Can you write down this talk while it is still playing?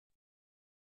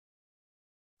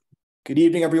Good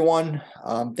evening, everyone.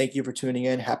 Thank you for tuning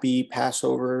in. Happy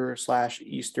Passover slash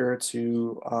Easter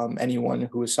to anyone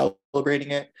who is celebrating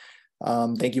it.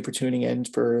 Thank you for tuning in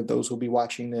for those who will be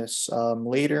watching this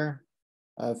later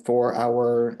for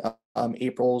our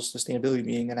April's sustainability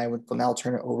meeting. And I would now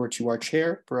turn it over to our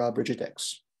chair for Bridget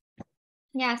Dix.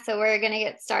 Yeah, so we're going to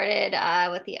get started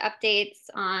with the updates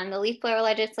on the leaf blower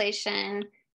legislation.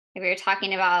 We were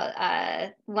talking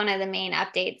about one of the main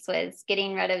updates was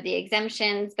getting rid of the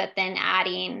exemptions, but then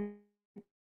adding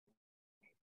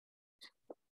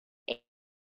a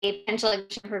potential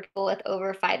exemption for people with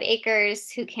over 5 acres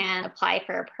who can apply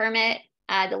for a permit.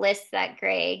 The list that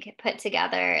Greg put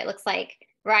together, it looks like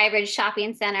Rye Brook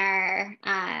Shopping Center,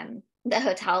 the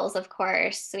hotels, of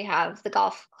course. We have the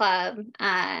golf club,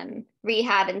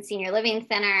 rehab and senior living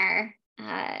center,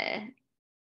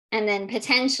 and then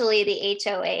potentially the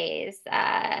HOAs,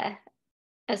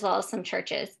 as well as some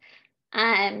churches.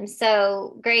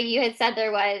 So Greg, you had said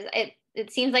there was,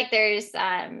 it seems like there's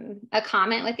a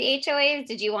comment with the HOAs.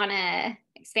 Did you want to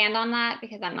expand on that?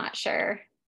 Because I'm not sure.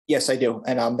 Yes, I do.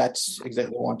 And that's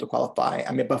exactly what I want to qualify.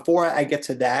 I mean, before I get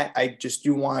to that, I just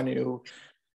do want to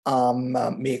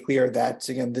make clear that,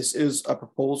 again, this is a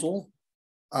proposal.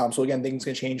 So again, things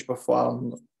can change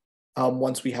before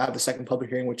once we have the second public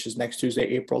hearing, which is next Tuesday,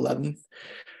 April 11th.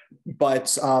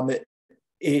 But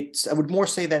it's, I would more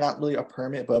say they're not really a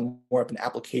permit, but more of an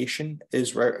application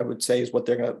is where I would say is what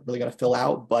they're really going to fill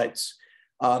out. But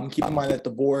keep in mind that the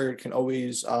board can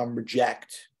always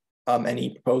reject any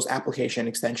proposed application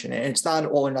extension, and it's not an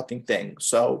all or nothing thing.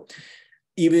 So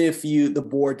even if the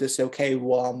board just say, okay,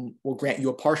 well, we'll grant you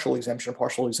a partial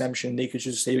exemption, they could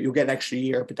just say you'll get an extra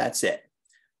year, but that's it.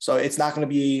 So it's not going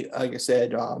to be, like I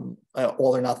said, all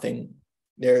or nothing.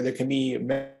 There can be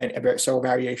several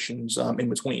variations in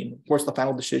between. Of course, the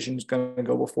final decision is going to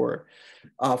go before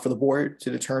for the board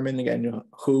to determine, again,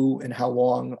 who and how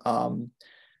long,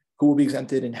 who will be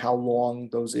exempted and how long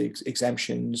those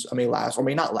exemptions may last or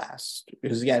may not last.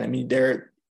 Because again, I mean, the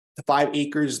 5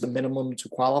 acres is the minimum to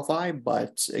qualify,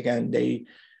 but again, they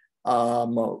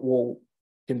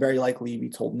can very likely be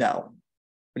told no.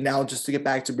 But now, just to get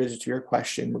back to Bridget, to your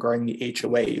question regarding the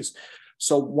HOAs.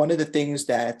 So one of the things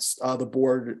that the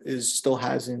board still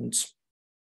hasn't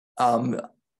come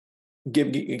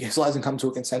to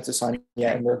a consensus on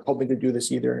yet, and we're hoping to do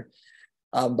this either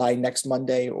by next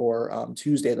Monday or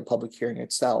Tuesday, the public hearing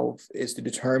itself, is to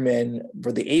determine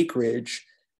for the acreage,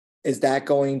 is that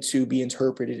going to be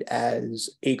interpreted as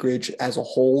acreage as a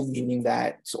whole, meaning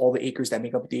that all the acres that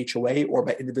make up the HOA, or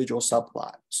by individual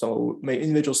subplot? So my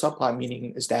individual subplot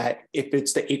meaning is that if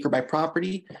it's the acre by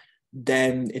property,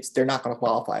 then they're not going to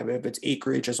qualify. But if it's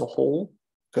acreage as a whole,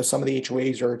 because some of the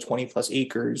HOAs are 20 plus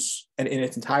acres and in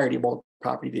its entirety of all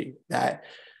property that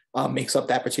makes up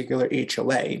that particular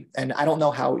HOA. And I don't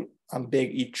know how big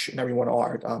each and every one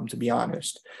are, to be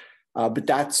honest. But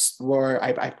that's where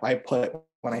I put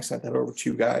when I sent that over to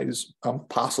you guys,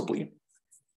 possibly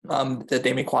that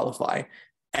they may qualify.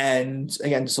 And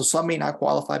again, so some may not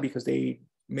qualify because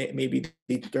maybe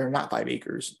they're not 5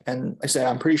 acres. And I said,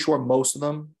 I'm pretty sure most of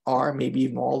them are, maybe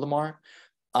even all of them are.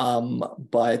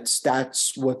 But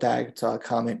that's what that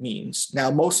comment means.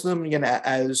 Now, most of them, again,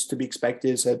 as to be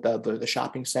expected, is at the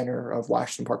shopping center of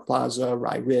Washington Park Plaza,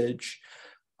 Rye Ridge,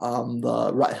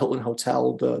 the Hilton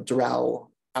Hotel, the Doral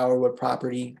Hourwood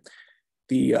property,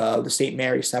 the St.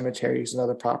 Mary Cemetery is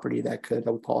another property that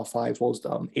would qualify, as well as the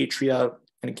Atria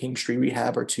and King Street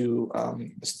Rehab are 2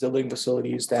 assisted living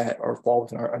facilities that fall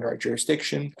under our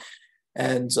jurisdiction.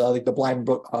 And like the Blind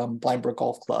Brook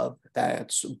Golf Club,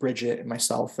 that's Bridget and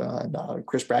myself and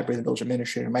Chris Bradbury, the village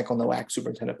administrator, Michael Nowak,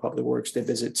 superintendent of public works, to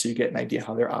visit to get an idea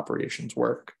how their operations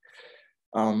work,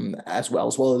 as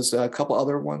well as a couple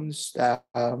other ones that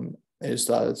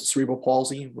is cerebral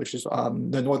palsy, which is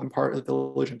the northern part of the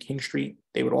village on King Street.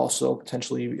 They would also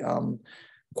potentially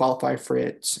qualify for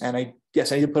it. And I need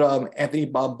to put Anthony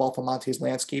Balfamonte's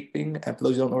landscaping. And for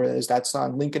those who don't know where that is, that's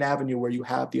on Lincoln Avenue, where you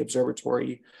have the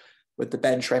observatory with the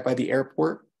bench right by the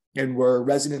airport, and where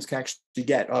residents can actually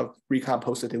get free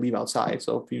compost that they leave outside.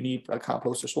 So if you need a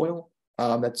compost or soil,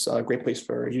 that's a great place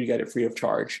for you to get it free of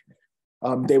charge.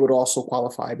 They would also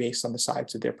qualify based on the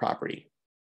size of their property.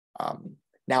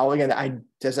 Now, again,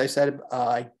 as I said,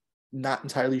 I'm not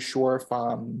entirely sure if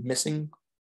I'm missing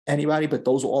anybody, but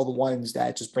those are all the ones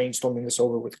that, just brainstorming this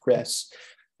over with Chris,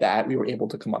 that we were able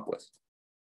to come up with.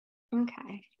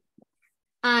 Okay.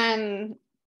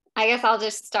 I guess I'll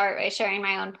just start by sharing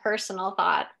my own personal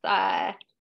thoughts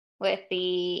with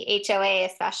the HOA,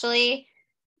 especially.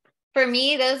 For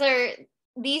me, those are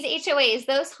these HOAs,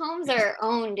 those homes are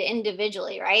owned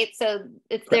individually, right? So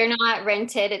they're not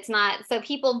rented. It's not, so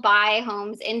people buy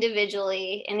homes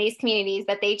individually in these communities,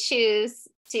 but they choose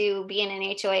to be in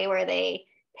an HOA where they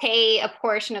pay a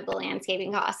portion of the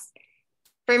landscaping costs.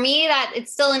 For me, that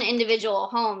it's still an individual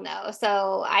home though.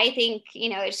 So I think,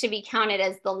 it should be counted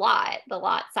as the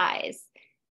lot size.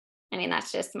 I mean,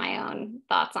 that's just my own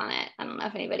thoughts on it. I don't know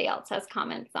if anybody else has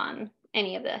comments on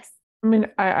any of this. I mean,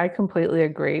 I completely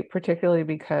agree, particularly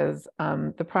because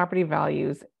the property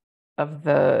values of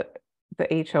the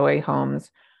HOA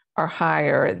homes are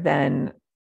higher than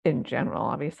in general.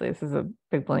 Obviously, this is a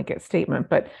big blanket statement,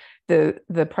 but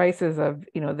the prices of,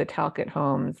 the Talcott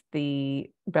homes,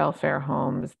 the Belfair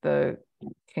homes, the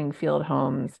Kingfield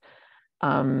homes,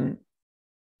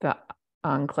 the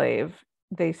Enclave,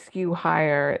 they skew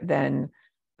higher than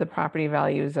the property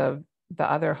values of the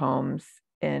other homes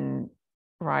in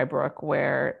Rye Brook,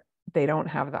 where they don't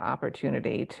have the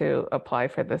opportunity to apply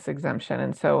for this exemption.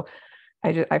 And so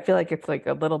I feel like it's like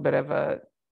a little bit of a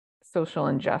social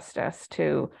injustice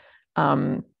to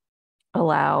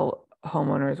allow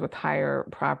homeowners with higher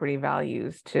property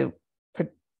values to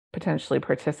potentially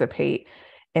participate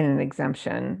in an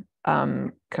exemption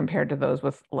compared to those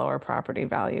with lower property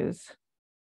values.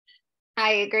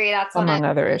 I agree. That's among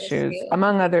other issues,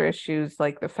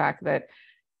 like the fact that,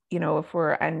 if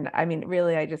we're, and I mean,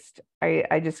 really, I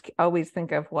just always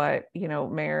think of what,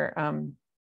 Mayor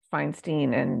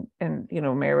Feinstein and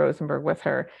Mayor Rosenberg with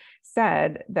her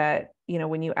said, that,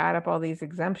 when you add up all these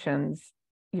exemptions,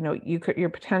 you're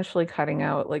potentially cutting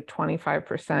out like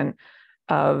 25%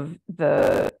 of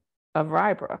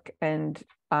Rye Brook. And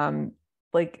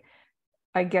like,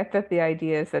 I get that the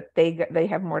idea is that they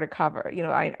have more to cover.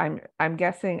 I'm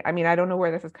guessing, I mean, I don't know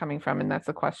where this is coming from, and that's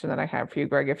a question that I have for you,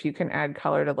 Greg. If you can add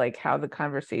color to like how the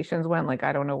conversations went, like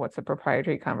I don't know what's a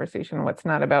proprietary conversation and what's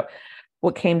not, about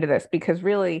what came to this, because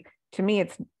really to me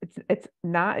it's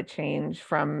not a change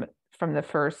from the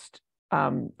first.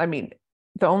 I mean,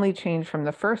 the only change from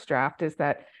the first draft is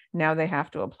that now they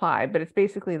have to apply, but it's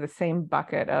basically the same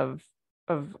bucket of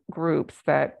groups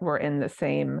that were in the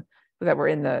same, that were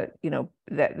in the,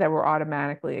 that were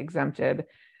automatically exempted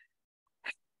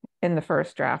in the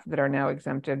first draft, that are now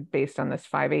exempted based on this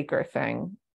 5-acre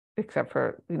thing,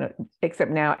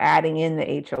 except now adding in the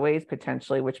HOAs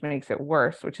potentially, which makes it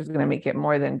worse, which is going to make it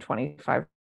more than 25%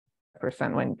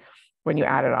 when you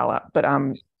add it all up. But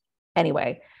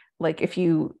anyway, like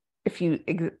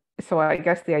so I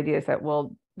guess the idea is that,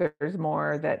 well, there's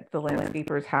more that the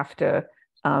landscapers have to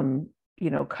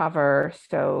cover,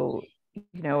 so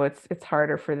it's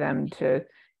harder for them to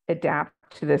adapt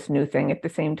to this new thing. At the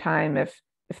same time, if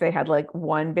they had like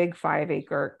one big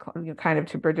 5-acre, kind of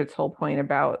to Bridget's whole point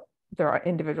about their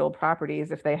individual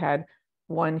properties, if they had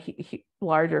one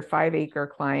larger 5-acre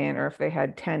client, or if they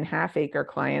had 10 half-acre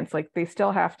clients, like they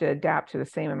still have to adapt to the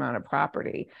same amount of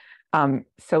property.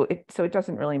 So it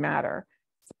doesn't really matter.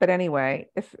 But anyway,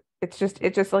 if it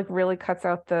just like really cuts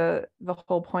out the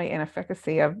whole point and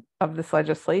efficacy of this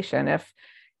legislation.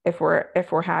 If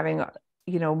we're having,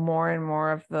 more and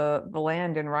more of the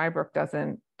land in Rye Brook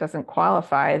doesn't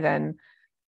qualify, then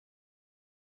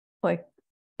like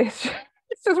it's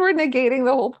just we're negating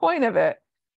the whole point of it.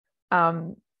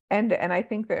 And I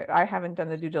think that I haven't done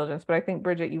the due diligence, but I think,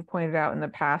 Bridget, you've pointed out in the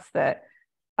past that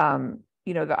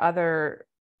the other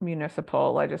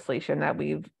municipal legislation that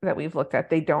we've looked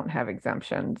at, they don't have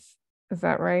exemptions. Is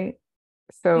that right?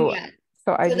 So yeah.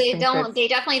 So they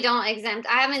definitely don't exempt.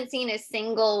 I haven't seen a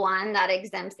single one that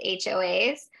exempts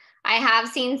HOAs. I have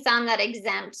seen some that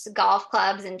exempt golf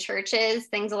clubs and churches,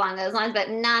 things along those lines, but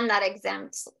none that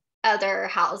exempts other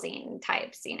housing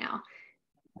types,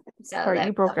 So sorry,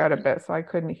 you broke out a bit, so I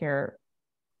couldn't hear.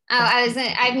 Oh,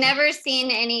 I've never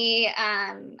seen any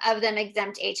of them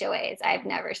exempt HOAs. I've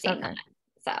never seen that.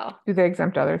 So do they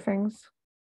exempt other things?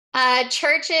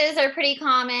 Churches are pretty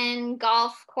common,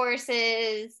 golf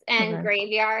courses and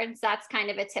graveyards. That's kind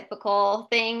of a typical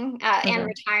thing, and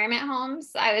retirement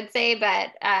homes, I would say. But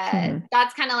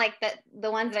that's kind of like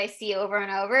the ones that I see over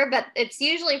and over. But it's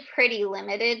usually pretty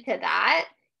limited to that.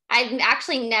 I've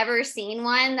actually never seen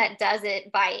one that does it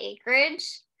by acreage.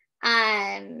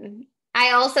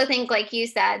 I also think, like you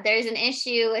said, there's an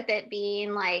issue with it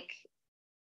being like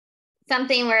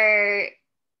something where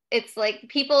it's like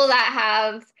people that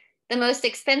have the most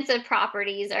expensive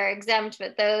properties are exempt,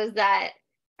 but those that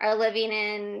are living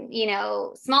in,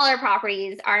 smaller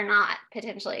properties are not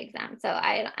potentially exempt. So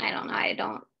I don't know. I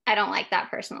don't like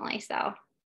that personally. So. All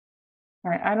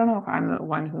right. I don't know if I'm the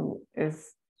one who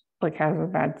is like has a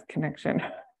bad connection.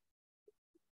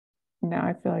 No,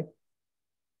 I feel like.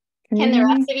 Can the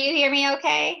rest of you hear me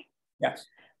okay? Yes.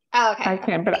 Oh, okay. I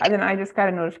can, but then I just got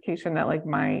a notification that like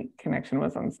my connection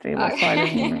was unstable, so I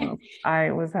didn't even know if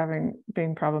I was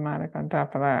being problematic on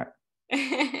top of that.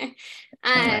 Anyway,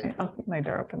 I'll keep my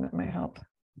door open. That might help.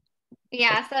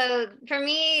 Yeah. So for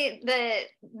me, the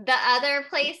other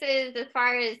places, as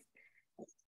far as,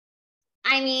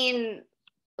 I mean,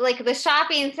 like the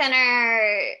shopping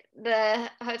center, the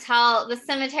hotel, the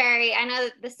cemetery. I know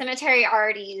that the cemetery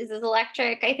already uses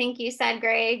electric, I think you said,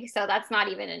 Greg. So that's not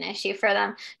even an issue for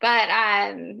them. But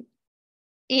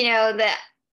you know,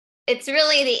 it's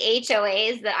really the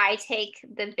HOAs that I take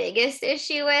the biggest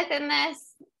issue with in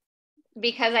this,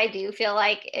 because I do feel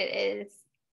like it is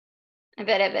a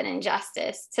bit of an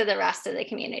injustice to the rest of the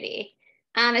community.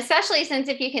 Especially since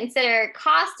if you consider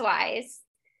cost-wise,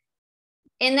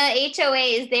 in the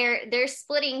HOAs, they're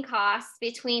splitting costs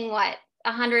between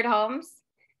 100 homes.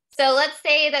 So let's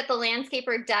say that the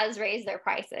landscaper does raise their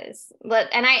prices. We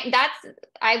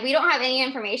don't have any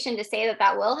information to say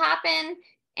that will happen.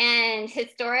 And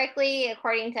historically,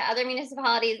 according to other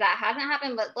municipalities, that hasn't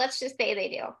happened, but let's just say they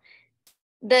do.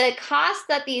 The cost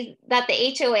that the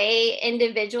HOA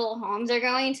individual homes are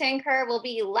going to incur will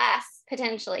be less,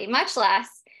 potentially much less,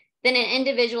 than an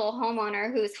individual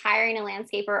homeowner who's hiring a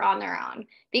landscaper on their own,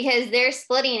 because they're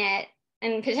splitting it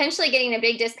and potentially getting a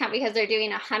big discount because they're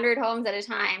doing 100 homes at a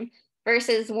time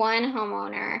versus one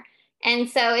homeowner. And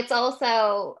so it's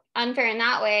also unfair in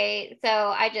that way. So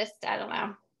I don't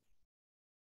know.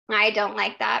 I don't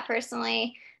like that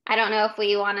personally. I don't know if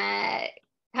we want to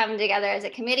come together as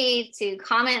a committee to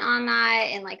comment on that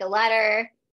in like a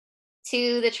letter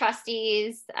to the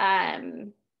trustees.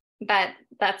 But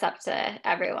that's up to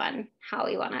everyone how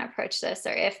we want to approach this,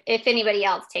 or if anybody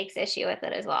else takes issue with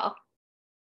it as well.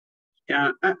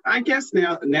 Yeah, I guess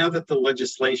now that the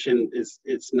legislation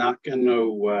it's not going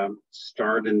to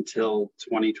start until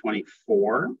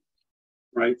 2024,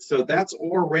 right? So that's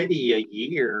already a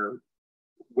year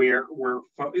where we're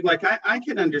like, I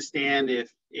can understand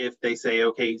if they say,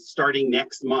 okay, starting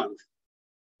next month,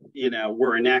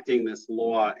 we're enacting this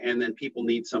law, and then people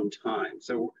need some time.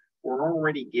 So we're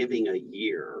already giving a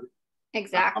year.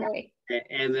 Exactly.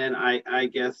 And then I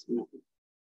guess,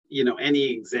 any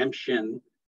exemption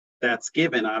that's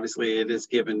given, obviously it is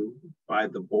given by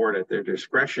the board at their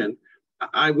discretion.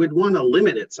 I would want to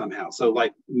limit it somehow. So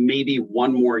like maybe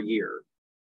one more year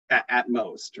at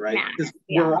most, right? Because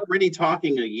we're already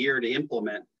talking a year to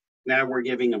implement. Now we're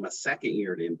giving them a second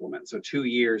year to implement. So 2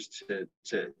 years to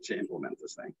implement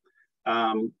this thing.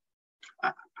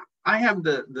 I have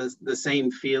the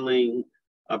same feeling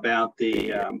about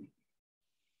the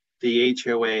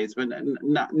HOAs, but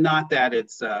not that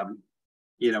it's a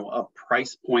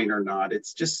price point or not.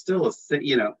 It's just still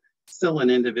still an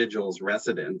individual's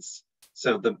residence.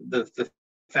 So the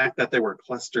fact that they were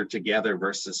clustered together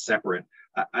versus separate,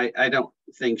 I don't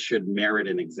think should merit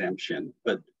an exemption.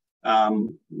 But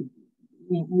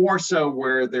more so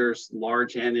where there's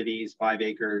large entities, 5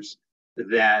 acres,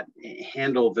 that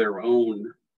handle their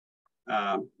own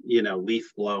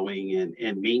leaf blowing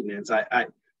and maintenance.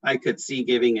 I could see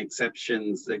giving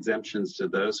exemptions to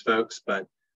those folks, but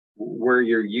where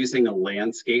you're using a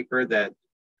landscaper that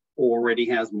already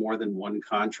has more than one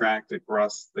contract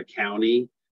across the county,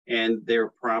 and they're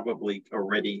probably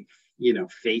already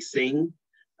facing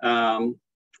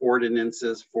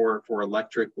ordinances for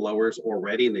electric blowers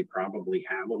already, and they probably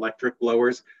have electric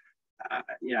blowers.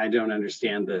 I don't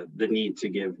understand the need to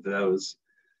give those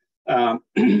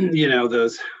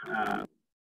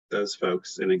those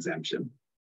folks an exemption.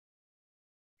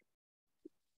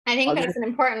 I think that's an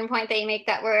important point that you make,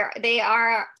 that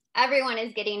everyone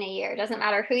is getting a year. It doesn't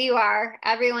matter who you are,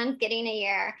 everyone's getting a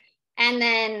year. And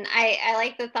then I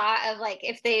like the thought of like,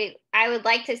 I would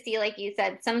like to see, like you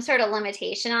said, some sort of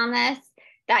limitation on this,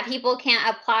 that people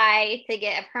can't apply to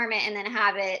get a permit and then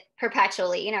have it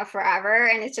perpetually, forever.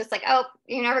 And it's just like, oh,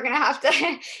 you're never going to have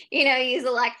to, use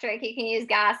electric. You can use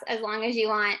gas as long as you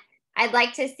want. I'd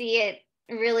like to see it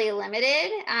really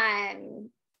limited.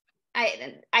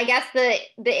 I guess the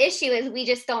issue is we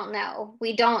just don't know.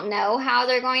 We don't know how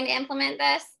they're going to implement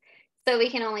this, so we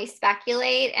can only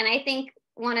speculate. And I think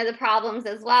one of the problems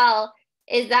as well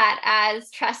is that as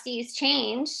trustees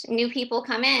change, new people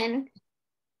come in,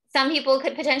 some people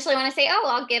could potentially want to say, oh,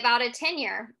 I'll give out a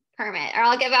 10-year permit, or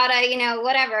I'll give out a,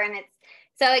 whatever. And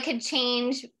so it could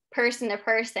change person to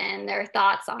person, their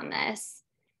thoughts on this.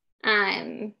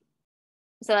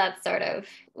 So that's sort of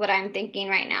what I'm thinking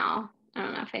right now. I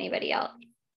don't know if anybody else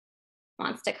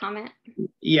wants to comment.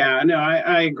 Yeah, no,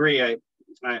 I agree.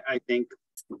 I think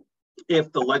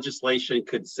if the legislation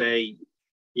could say,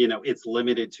 it's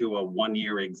limited to a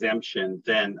 1-year exemption,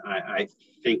 then I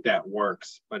think that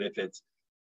works. But if it's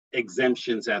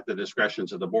exemptions at the discretion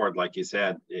of the board. Like you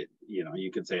said,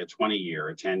 you could say a 20-year,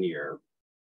 a 10-year,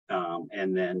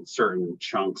 and then certain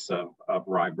chunks of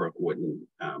Rye Brook wouldn't,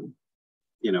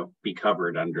 be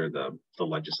covered under the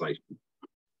legislation.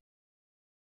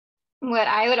 What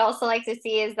I would also like to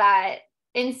see is that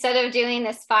instead of doing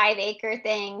this 5-acre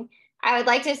thing, I would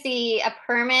like to see a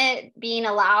permit being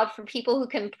allowed for people who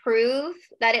can prove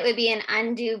that it would be an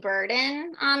undue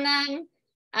burden on them.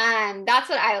 That's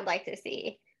what I would like to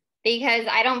see, because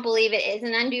I don't believe it is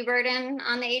an undue burden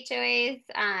on the HOAs.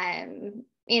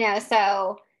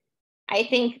 So I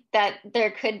think that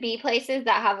there could be places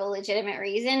that have a legitimate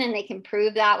reason and they can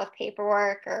prove that with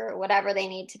paperwork or whatever they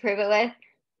need to prove it with.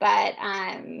 But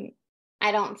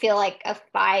I don't feel like a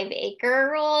 5-acre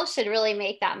rule should really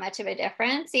make that much of a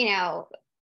difference,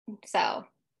 So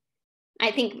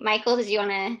I think, Michael, did you want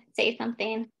to say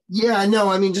something? Yeah, no,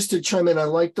 I mean, just to chime in, I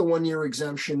like the 1-year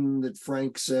exemption that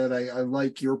Frank said. I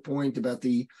like your point about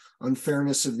the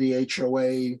unfairness of the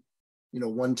HOA,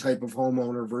 one type of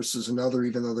homeowner versus another,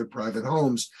 even though they're private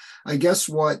homes. I guess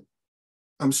what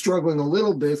I'm struggling a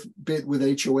little bit with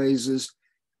HOAs is,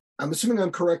 I'm assuming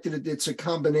I'm correct that it's a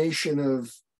combination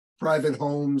of private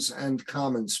homes and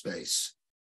common space.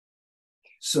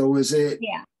 So is it?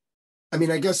 Yeah. I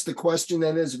mean, I guess the question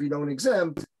then is, if you don't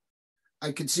exempt,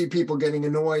 I could see people getting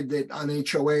annoyed that on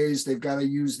HOAs, they've got to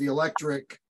use the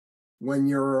electric when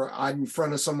you're out in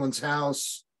front of someone's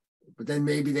house, but then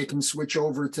maybe they can switch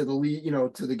over to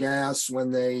to the gas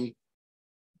when they,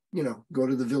 go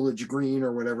to the village green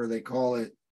or whatever they call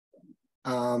it.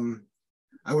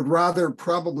 I would rather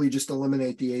probably just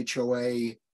eliminate the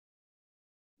HOA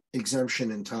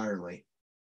exemption entirely.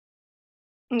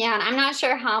 Yeah, and I'm not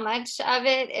sure how much of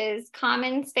it is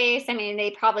common space. I mean,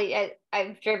 they probably,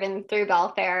 I've driven through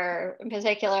Belfair in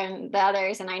particular and the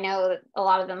others, and I know that a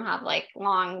lot of them have like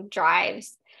long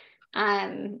drives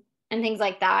and things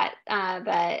like that.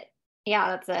 But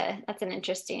yeah, that's an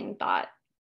interesting thought.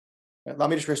 Let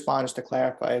me just respond just to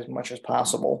clarify as much as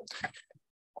possible.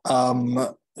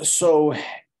 So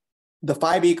the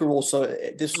 5-acre rule, so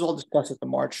this was all discussed at the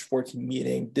March 14th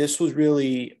meeting. This was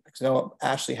really, because I know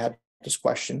Ashley had this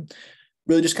question,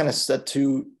 really just kind of set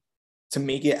to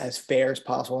make it as fair as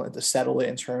possible and to settle it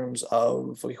in terms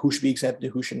of like, who should be exempted,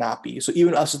 who should not be. So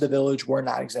even us as the village, we're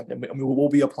not exempted. I mean, we will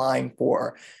be applying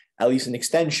for at least an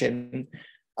extension.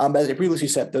 As I previously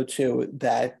said, though, too,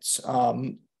 that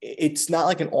it's not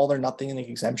like an all or nothing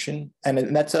exemption,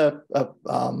 and that's a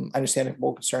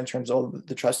understandable concern in terms of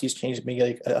the trustees change,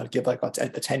 maybe give like a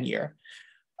 10-year.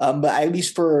 But at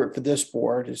least for this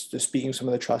board, is just speaking to some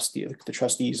of the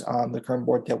trustees on the current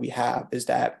board that we have, is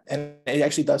that, and it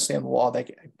actually does say in the law that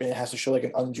it has to show like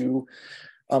an undue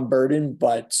burden.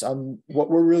 But what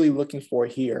we're really looking for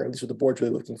here, at least what the board's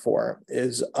really looking for,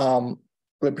 is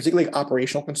particularly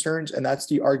operational concerns, and that's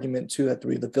the argument too that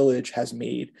the village has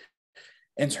made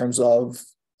in terms of,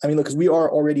 I mean, look, because we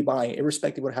are already buying,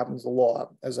 irrespective of what happens to the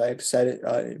law, as I've said it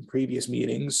in previous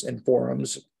meetings and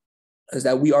forums, is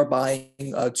that we are buying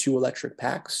 2 electric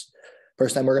packs.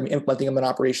 First time we're going to be implementing them in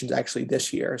operations actually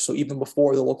this year. So even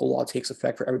before the local law takes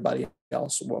effect for everybody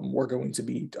else, we're going to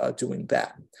be doing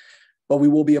that. But we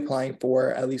will be applying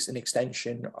for at least an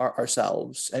extension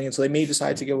ourselves. And so they may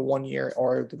decide to give a 1 year,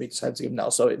 or they may decide to give no.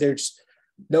 So there's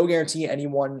no guarantee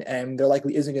anyone, and there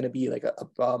likely isn't going to be like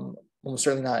almost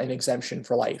certainly not an exemption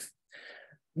for life.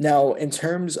 Now, in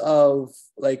terms of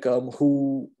like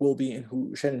who will be and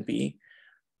who shouldn't be,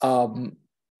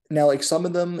 now like some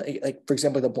of them, like for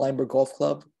example, the Blindberg Golf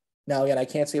Club. Now again, I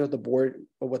can't say what the board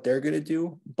or what they're going to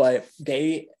do, but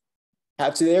they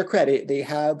have, to their credit, they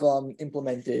have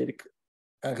implemented,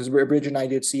 because Bridget and I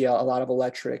did see a lot of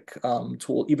electric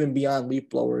tool, even beyond leaf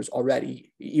blowers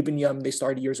already. Even they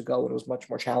started years ago when it was much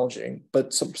more challenging.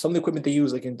 But some of the equipment they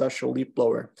use, like industrial leaf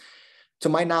blower, to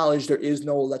my knowledge, there is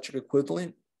no electric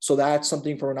equivalent. So that's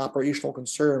something for an operational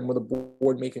concern where the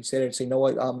board may consider and say, you know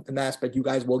what, in that aspect, you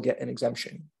guys will get an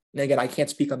exemption. And again, I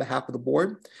can't speak on behalf of the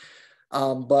board,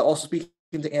 but also speaking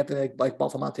to Anthony, like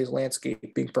Balfamonte's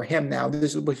landscaping, for him now,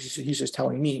 this is what he's just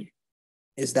telling me,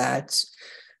 is that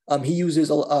he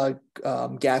uses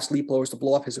gas leaf blowers to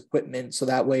blow up his equipment, so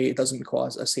that way it doesn't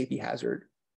cause a safety hazard.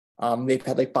 They've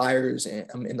had like fires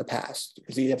in the past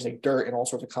because he has like dirt and all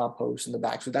sorts of compost in the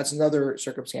back. So that's another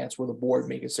circumstance where the board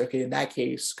may say, okay, in that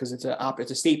case, because it's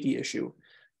a safety issue,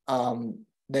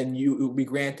 then you be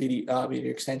granted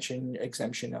extension,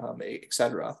 exemption,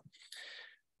 etc.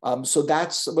 So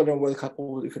that's what a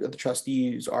couple of the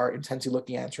trustees are intensely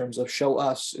looking at in terms of show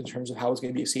us in terms of how it's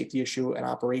going to be a safety issue, an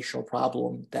operational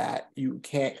problem that you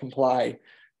can't comply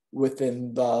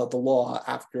within the law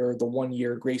after the 1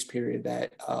 year grace period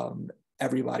that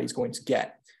everybody's going to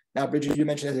get. Now, Bridget, you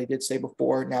mentioned, as I did say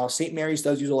before, now St. Mary's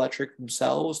does use electric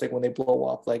themselves, like when they blow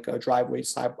off like a driveway,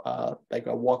 side, like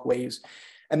walkways.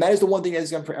 And that is the one thing that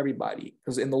is done for everybody,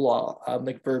 because in the law,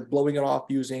 like for blowing it off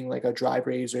using like a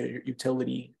driveways or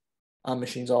utility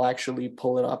machines, I'll actually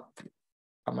pull it up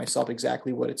on myself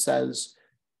exactly what it says.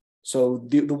 So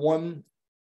the one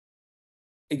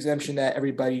exemption that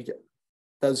everybody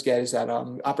does get is that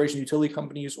operation utility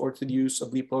companies or to the use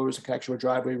of leaf blowers in connection with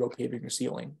driveway, road paving, or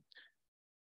ceiling.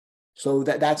 So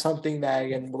that's something that,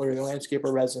 again, whether the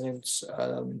landscaper residents,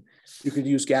 you could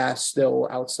use gas still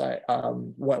outside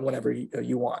whenever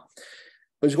you want.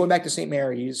 But just going back to St.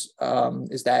 Mary's,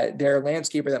 is that their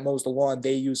landscaper that mows the lawn,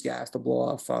 they use gas to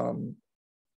blow off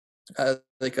the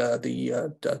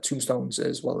tombstones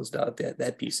as well as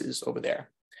the pieces over there.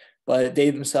 But they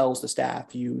themselves, the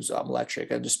staff, use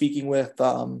electric. And just speaking with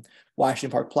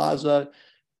Washington Park Plaza,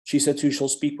 she said too, she'll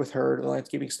speak with her, the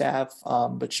landscaping staff,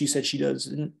 but she said she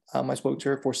doesn't, I spoke to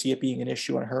her, foresee it being an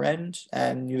issue on her end,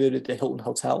 and neither did the Hilton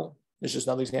Hotel. There's just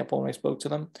another example when I spoke to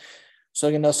them. So,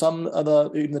 you know, some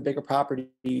of even the bigger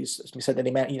properties, we said that they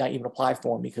might not even apply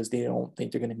for them because they don't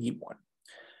think they're going to need one.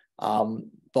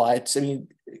 But I mean,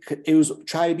 it was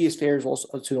try to be as fair as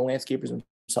also to the landscapers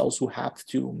themselves who have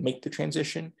to make the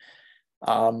transition.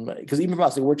 Because even for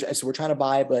us, like we're trying to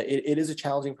buy, but it is a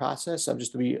challenging process. I'm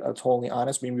just to be totally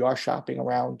honest. I mean, we are shopping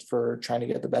around for trying to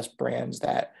get the best brands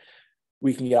that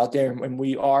we can get out there, and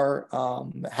we are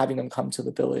having them come to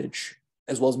the village,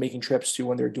 as well as making trips to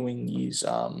when they're doing these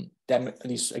I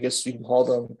guess you can call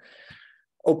them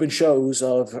open shows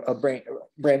of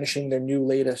brandishing their new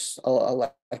latest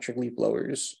electric leaf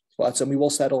blowers. But so we will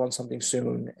settle on something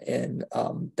soon in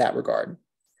that regard.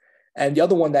 And the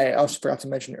other one that I also forgot to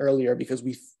mention earlier, because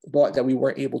we thought that we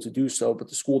weren't able to do so, but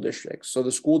the school districts. So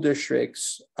the school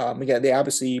districts, again, they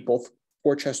obviously both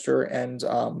Portchester and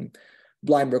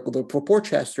Blindbrook. For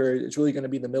Portchester, it's really going to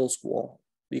be the middle school,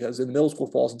 because the middle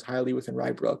school falls entirely within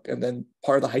Rye Brook, and then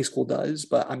part of the high school does,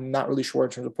 but I'm not really sure in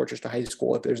terms of Portchester High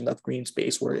School if there's enough green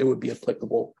space where it would be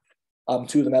applicable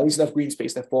to them, at least enough green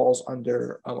space that falls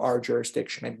under our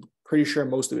jurisdiction. I'm pretty sure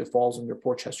most of it falls under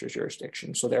Portchester's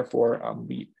jurisdiction. So therefore,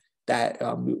 we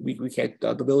can't,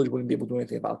 the village wouldn't be able to do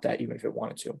anything about that, even if it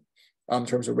wanted to, in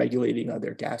terms of regulating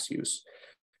their gas use.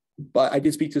 But I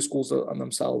did speak to schools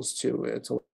themselves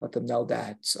to let them know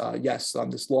that, yes,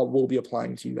 this law will be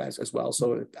applying to you guys as well.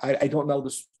 So I don't know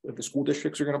if the school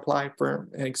districts are going to apply for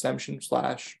an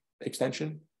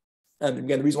exemption/extension. And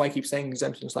again, the reason why I keep saying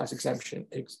exemption/exemption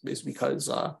is because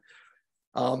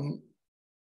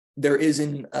there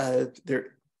isn't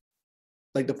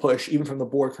like the push, even from the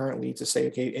board currently, to say,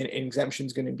 okay, an exemption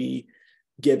is going to be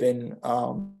given.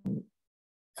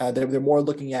 They're more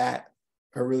looking at,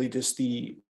 or really just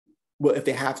if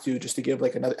they have to, just to give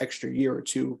like another extra year or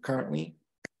two currently.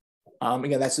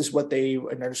 Again, that's just what they,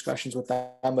 in our discussions with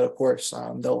them, but of course,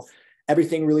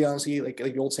 everything really, honestly, like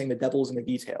the old saying, the devil's in the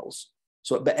details.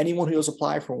 So, but anyone who does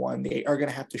apply for one, they are going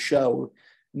to have to show,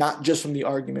 not just from the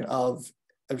argument of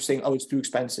saying, oh, it's too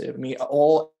expensive. I mean,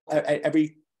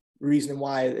 every reason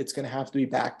why it's going to have to be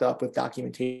backed up with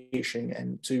documentation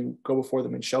and to go before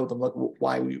them and show them, look,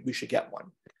 why we should get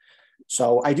one.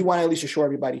 So I do want to at least assure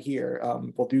everybody here,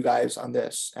 both you guys on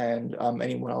this and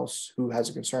anyone else who has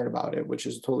a concern about it, which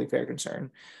is a totally fair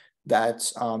concern, that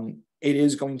it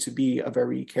is going to be a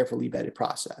very carefully vetted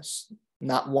process,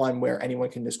 not one where anyone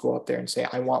can just go up there and say,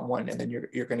 I want one, and then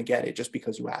you're going to get it just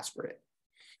because you asked for it.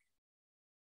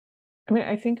 I mean,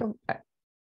 I think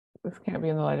this can't be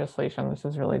in the legislation. This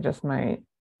is really just my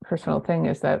personal thing,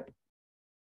 is that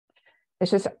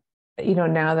it's just, you know,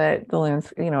 now that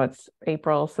it's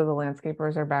April, so the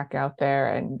landscapers are back out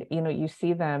there, and, you know, you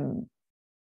see them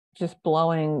just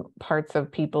blowing parts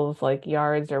of people's like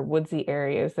yards or woodsy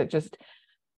areas that just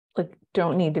like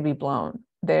don't need to be blown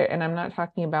there. And I'm not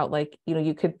talking about like, you know,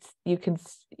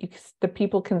 the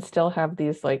people can still have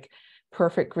these like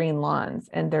perfect green lawns,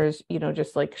 and there's, you know,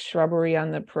 just like shrubbery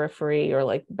on the periphery, or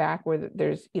like back where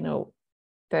there's, you know,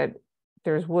 that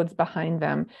there's woods behind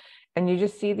them, and you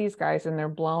just see these guys and they're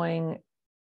blowing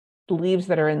leaves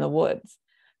that are in the woods,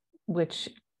 which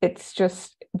it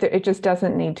just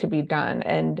doesn't need to be done.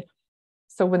 And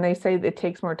so when they say it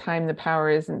takes more time, the power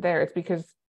isn't there, it's because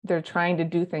they're trying to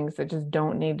do things that just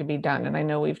don't need to be done. And I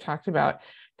know we've talked about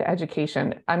the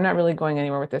education. I'm not really going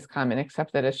anywhere with this comment,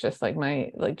 except that it's just like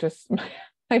my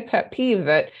pet peeve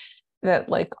that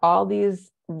like all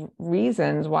these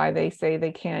reasons why they say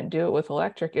they can't do it with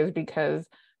electric is because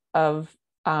of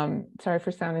sorry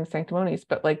for sounding sanctimonious,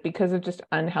 but like because of just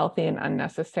unhealthy and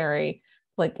unnecessary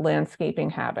like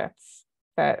landscaping habits.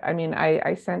 That, I mean,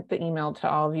 I sent the email to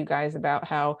all of you guys about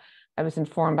how I was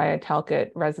informed by a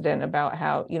Talcott resident about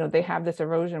how, you know, they have this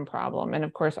erosion problem. And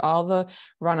of course, all the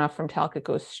runoff from Talcott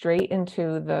goes straight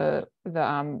into the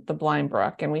Blind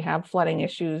Brook. And we have flooding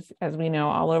issues, as we know,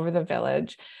 all over the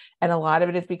village. And a lot of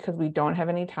it is because we don't have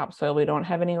any topsoil. We don't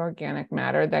have any organic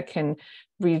matter that can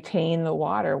retain the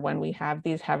water when we have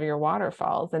these heavier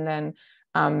waterfalls. And then,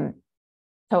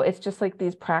 so it's just like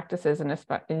these practices, and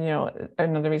you know,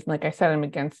 another reason, like I said, I'm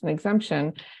against an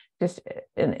exemption, just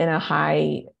in a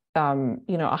high, you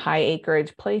know, a high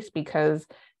acreage place, because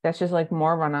that's just like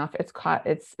more runoff.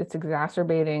 It's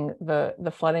exacerbating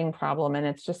the flooding problem, and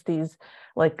it's just these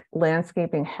like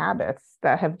landscaping habits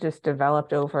that have just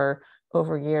developed over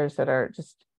years that are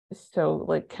just so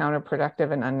like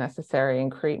counterproductive and unnecessary,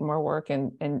 and create more work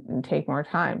and take more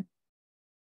time.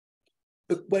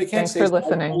 But I can't Thanks say for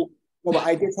listening. Well,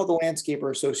 I did tell the Landscaper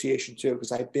Association too,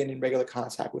 because I've been in regular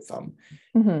contact with them.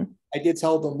 Mm-hmm. I did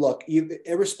tell them, look,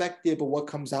 irrespective of what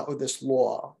comes out of this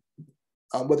law,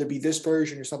 whether it be this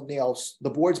version or something else, the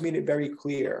board's made it very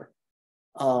clear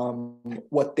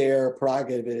what their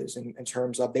prerogative is in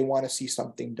terms of they want to see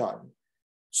something done.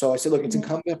 So I said, look, it's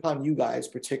incumbent upon you guys,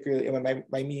 particularly, and when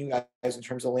I mean you guys in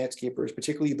terms of landscapers,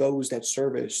 particularly those that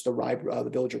service the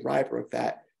village of Rye Brook,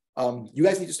 that you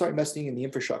guys need to start investing in the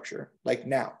infrastructure like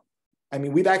now. I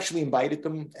mean, we've actually invited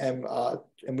them, and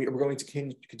we're going to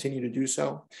continue to do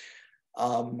so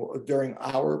during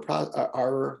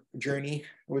our journey.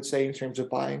 I would say in terms of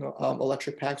buying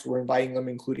electric packs, we're inviting them,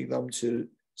 including them to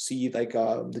see like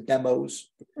the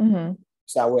demos. Mm-hmm.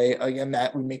 So that way, again,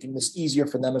 that we're making this easier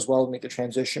for them as well to make the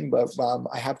transition. But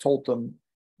I have told them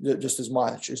just as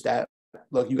much is that,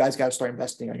 look, you guys got to start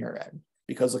investing on your end,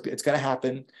 because look, it's going to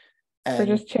happen. And so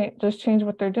just change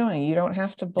what they're doing. You don't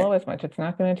have to blow as much. It's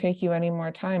not going to take you any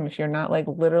more time if you're not like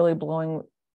literally blowing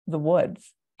the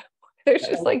woods. There's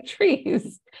just like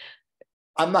trees.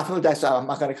 I'm not going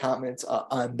to comment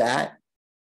on that.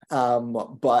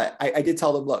 But I did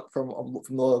tell them, look, from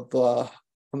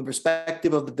the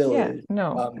perspective of the village,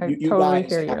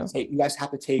 you guys have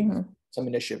to take some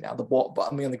initiative now. The ball,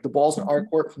 I mean, like the ball's in our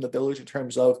court from the village in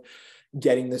terms of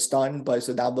getting this done, but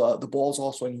so now the ball's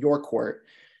also in your court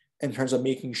in terms of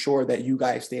making sure that you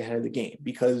guys stay ahead of the game.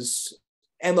 Because,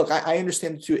 and look, I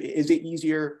understand too, is it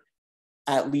easier,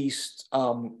 at least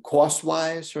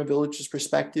cost-wise from a village's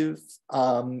perspective?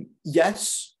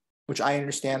 Yes, which I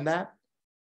understand that.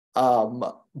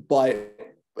 But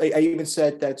I even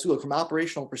said that too, look, from an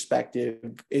operational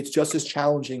perspective, it's just as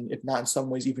challenging, if not in some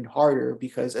ways even harder,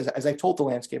 because as I told the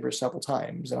landscapers several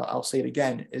times, and I'll say it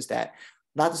again, is that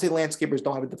not to say landscapers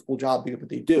don't have a difficult job, because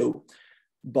they do,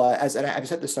 but and I've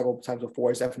said this several times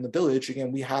before, is that from the village,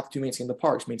 again, we have to maintain the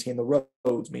parks, maintain the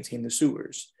roads, maintain the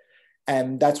sewers.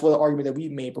 And that's what the argument that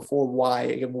we've made before, why,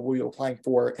 again, we were applying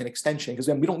for an extension, because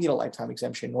then we don't need a lifetime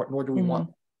exemption, nor do we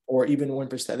want, or even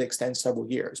 1% that extends several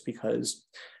years, because,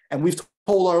 and we've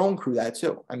told our own crew that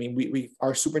too. I mean,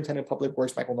 our superintendent of public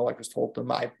works, Michael Nowak, has told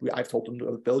them, I've told them,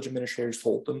 the village administrators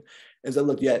told them, is that,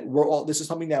 look, this is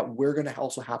something that we're going to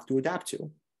also have to adapt to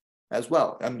as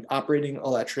well. Operating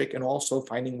electric and also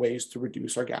finding ways to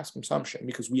reduce our gas consumption,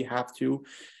 because we have to,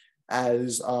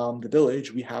 as the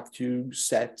village, we have to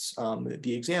set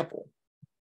the example.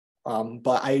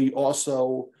 But I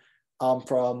also,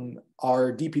 from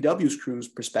our DPW's crew's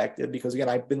perspective, because again,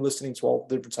 I've been listening to all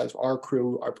the different sides of our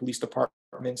crew, our police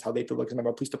departments, how they feel. Like, remember,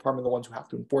 our police department are the ones who have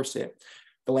to enforce it,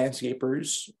 the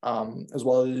landscapers, as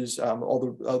well as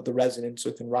all the residents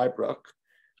within Rye Brook,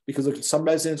 because look, some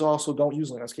residents also don't use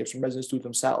landscapes. Some residents do it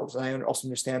themselves. And I also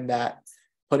understand that,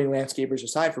 putting landscapers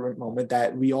aside for a moment,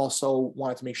 that we also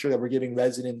wanted to make sure that we're giving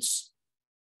residents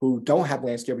who don't have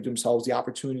landscapers themselves the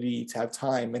opportunity to have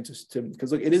time and to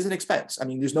because look, it is an expense. I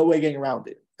mean, there's no way getting around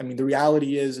it. I mean, the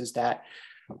reality is that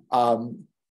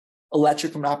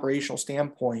electric from an operational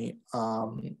standpoint,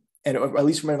 and at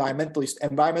least from an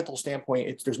environmental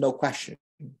standpoint, there's no question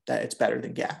that it's better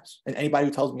than gas. And anybody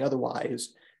who tells me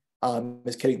otherwise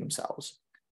is kidding themselves.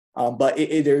 But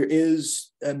there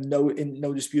is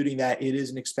no disputing that it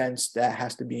is an expense that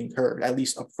has to be incurred, at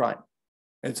least upfront.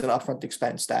 It's an upfront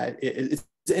expense that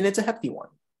it's a hefty one.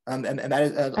 And that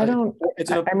is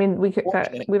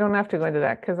we don't have to go into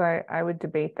that, because I would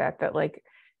debate that like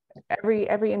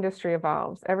every industry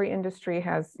evolves. Every industry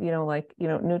has,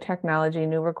 new technology,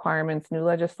 new requirements, new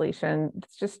legislation.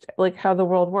 It's just like how the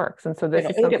world works. And so this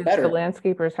is something that the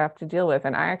landscapers have to deal with.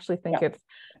 And I actually think it's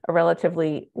a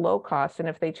relatively low cost. And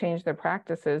if they change their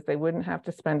practices, they wouldn't have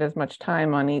to spend as much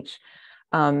time on each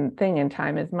thing, and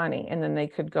time is money. And then they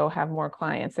could go have more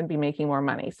clients and be making more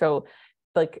money. So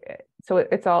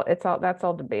that's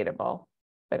all debatable.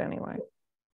 But anyway.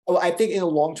 Well, I think in the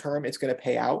long term, it's going to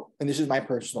pay out. And this is my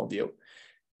personal view.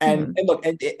 And look,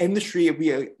 and the industry,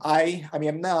 I mean,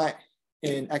 I'm not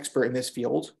an expert in this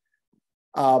field,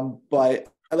 but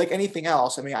like anything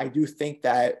else, I mean, I do think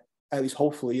that at least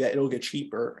hopefully that it'll get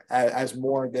cheaper as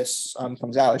more of this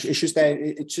comes out. It's just that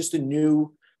it's just a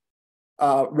new,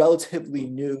 relatively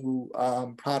new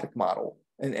product model,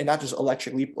 and not just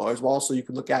electric leaf blowers, but also you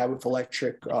can look at it with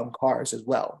electric cars as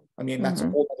well. I mean, that's a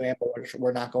whole other example which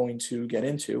we're not going to get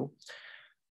into.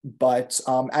 But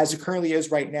as it currently is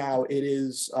right now, it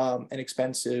is an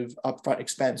expensive upfront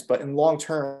expense. But in long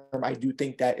term, I do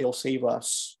think that it'll save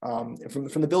us from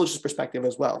the village's perspective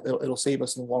as well. It'll save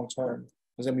us in the long term,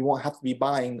 because then we won't have to be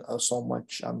buying so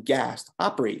much gas to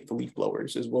operate the leaf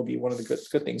blowers. Is will be one of the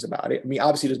good things about it. I mean,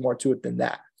 obviously, there's more to it than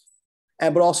that,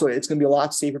 but also it's going to be a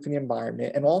lot safer for the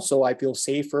environment, and also I feel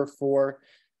safer for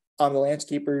the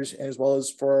landscapers as well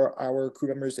as for our crew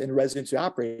members and residents who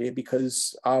operate it,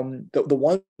 because the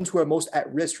ones who are most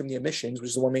at risk from the emissions, which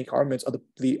is the one main arguments of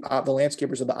the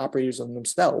landscapers, are the operators of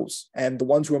themselves, and the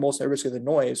ones who are most at risk of the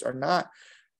noise are not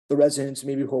the residents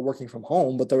maybe who are working from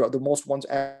home, but the most ones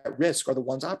at risk are the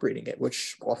ones operating it,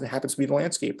 which often happens to be the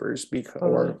landscapers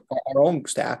or our own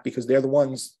staff, because they're the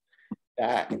ones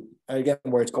that, again,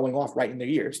 where it's going off right in their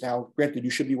ears. Now, granted, you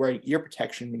should be wearing ear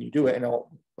protection when you do it, and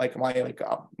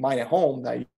mine at home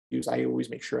that I always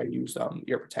make sure I use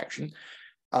ear protection.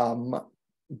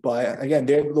 But again,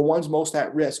 they're the ones most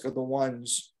at risk are the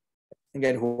ones,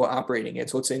 again, who are operating it.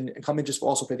 So it's incumbent just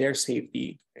also for their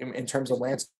safety in terms of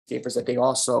landscapers, that they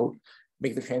also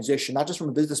make the transition, not just from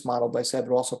a business model, but I said,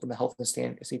 but also from the health and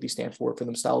safety standpoint for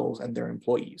themselves and their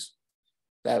employees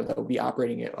that will be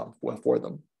operating it for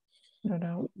them.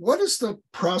 No. What is the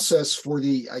process for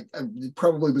the, it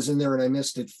probably was in there and I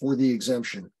missed it, for the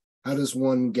exemption? How does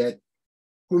one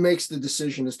who makes the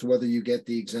decision as to whether you get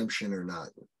the exemption or not?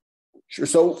 Sure.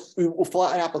 So we will fill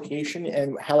out an application,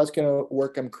 and how that's going to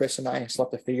work, Chris and I still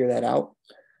have to figure that out.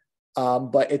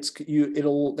 But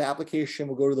the application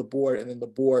will go to the board, and then the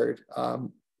board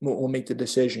will make the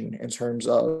decision in terms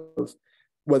of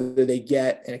whether they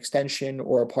get an extension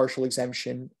or a partial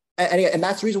exemption. And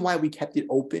that's the reason why we kept it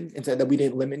open and said that we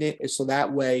didn't limit it, is so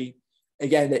that way,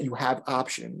 again, that you have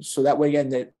options. So that way, again,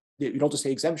 that you don't just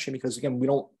say exemption, because again,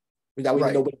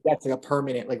 nobody gets like a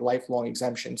permanent, like lifelong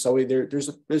exemption. So there's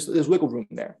wiggle room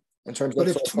there in terms of. But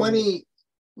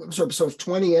if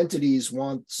 20 entities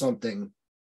want something,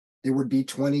 there would be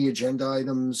 20 agenda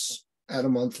items at a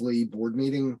monthly board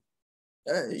meeting.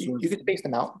 You can space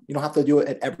them out. You don't have to do it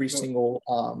at every single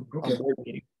board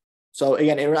meeting. So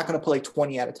again, we're not going to put like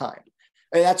 20 at a time.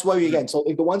 And that's why so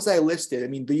like the ones that I listed, I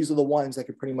mean, these are the ones that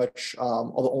could pretty much are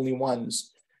the only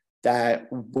ones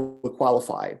that would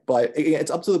qualify. But again,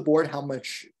 it's up to the board how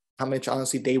much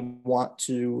honestly they want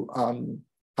to,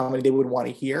 how many they would want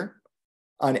to hear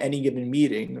on any given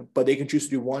meeting. But they can choose to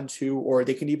do 1, 2, or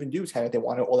they can even do 10 if they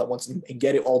want it all at once and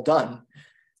get it all done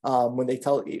when they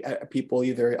tell people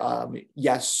either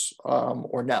yes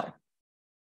or no.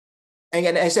 And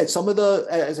again, as I said,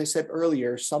 as I said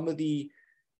earlier, some of the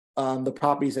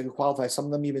properties that could qualify, some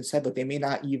of them even said that they may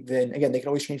not even, again, they can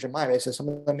always change their mind. I said some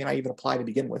of them may not even apply to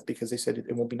begin with, because they said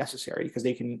it won't be necessary, because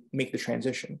they can make the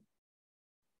transition.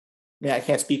 I mean, I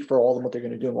can't speak for all of them what they're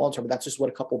going to do in the long term, but that's just what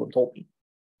a couple of them told me.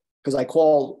 Because I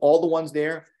called all the ones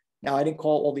there. Now, I didn't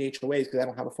call all the HOAs because I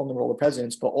don't have a phone number of all the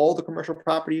presidents, but all the commercial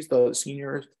properties, the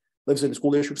seniors, lives in the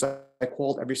school districts, I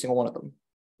called every single one of them.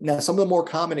 Now, some of the more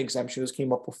common exemptions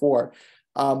came up before.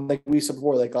 Like we said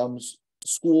before, like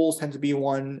schools tend to be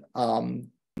one,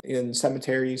 in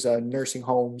cemeteries, nursing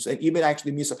homes, and even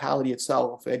actually the municipality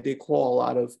itself. I did call a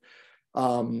lot of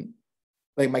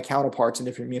like my counterparts in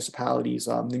different municipalities.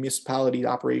 The municipality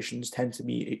operations tend to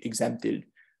be exempted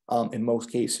in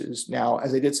most cases. Now,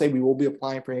 as I did say, we will be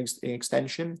applying for an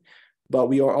extension, but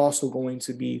we are also going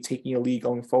to be taking a lead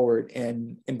going forward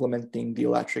and implementing the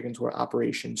electric into our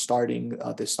operation starting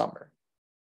this summer.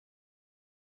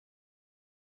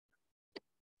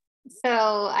 So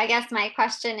I guess my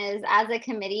question is, as a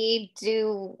committee,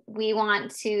 do we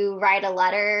want to write a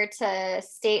letter to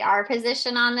state our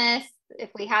position on this? If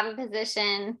we have a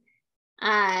position,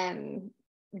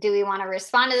 do we want to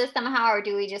respond to this somehow, or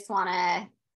do we just want to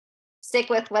stick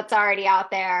with what's already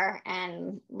out there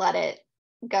and let it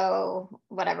go,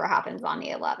 whatever happens on the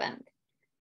 11th?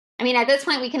 I mean, at this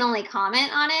point, we can only comment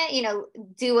on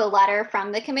it, do a letter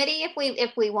from the committee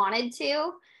if we wanted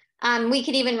to. We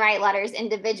could even write letters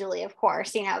individually, of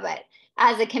course, but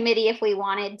as a committee, if we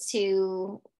wanted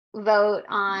to vote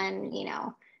on,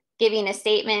 giving a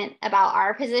statement about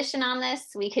our position on this,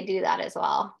 we could do that as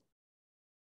well.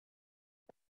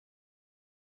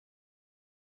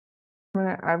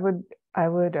 I would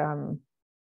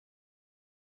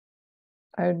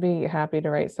I would be happy to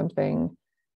write something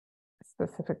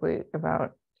specifically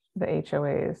about the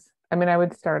HOAs. I mean, I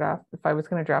would start off, if I was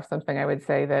going to draft something, I would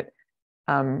say that,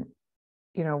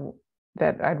 you know,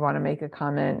 that I'd want to make a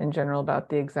comment in general about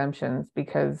the exemptions,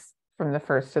 because from the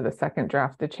first to the second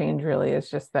draft, the change really is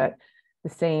just that the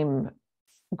same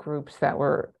groups that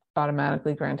were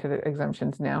automatically granted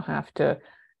exemptions now have to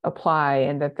apply,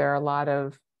 and that there are a lot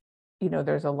of,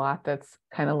 there's a lot that's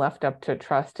kind of left up to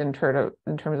trust in terms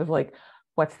of like,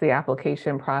 what's the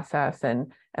application process,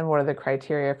 and what are the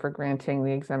criteria for granting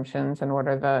the exemptions, and what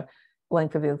are the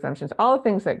length of the exemptions, all the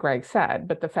things that Greg said.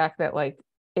 But the fact that like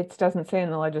it doesn't say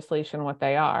in the legislation what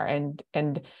they are, and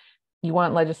you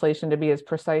want legislation to be as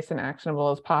precise and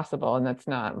actionable as possible, and that's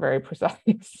not very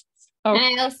precise.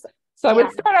 So I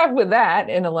would start off with that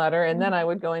in a letter, and then I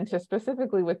would go into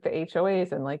specifically with the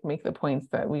HOAs and like make the points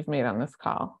that we've made on this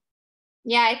call.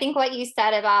 Yeah, I think what you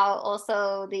said about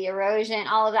also the erosion,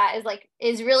 all of that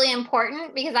is really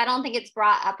important, because I don't think it's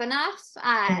brought up enough.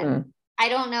 I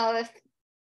don't know if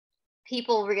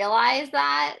people realize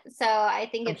that. So I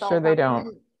think it's sure they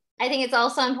don't. I think it's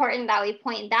also important that we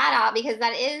point that out, because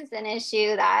that is an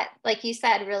issue that, like you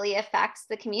said, really affects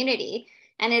the community,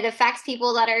 and it affects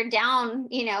people that are down,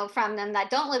 from them,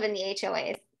 that don't live in the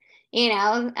HOAs,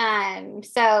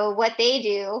 so what they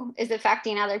do is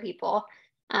affecting other people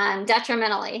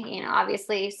detrimentally.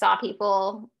 Obviously saw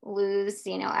people lose,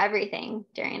 everything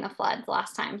during the floods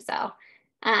last time. So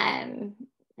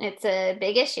it's a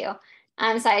big issue.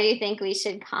 So I do think we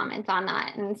should comment on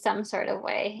that in some sort of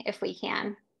way if we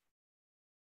can.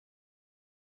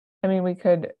 I mean, we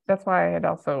could, that's why I had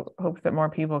also hoped that more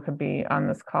people could be on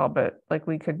this call, but like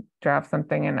we could draft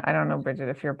something. And I don't know, Bridget,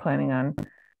 if you're planning on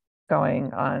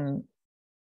going on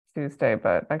Tuesday,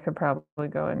 but I could probably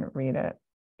go and read it.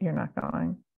 You're not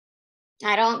going?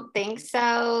 I don't think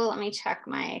so. Let me check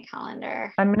my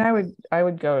calendar. I mean, I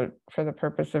would go for the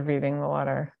purpose of reading the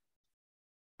letter.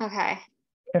 Okay.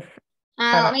 If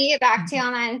let me get back to you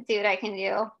on that and see what I can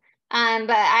do.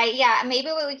 But maybe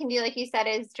what we can do, like you said,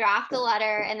 is draft a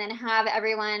letter and then have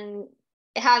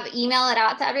email it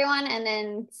out to everyone, and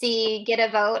then get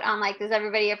a vote on like, does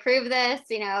everybody approve this,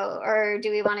 or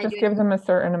do we want to give them a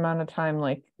certain amount of time,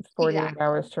 like 48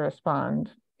 hours to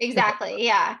respond. Exactly.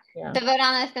 Yeah. To vote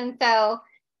on this. And so,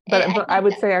 but I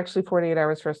would say actually 48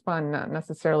 hours to respond, not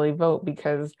necessarily vote,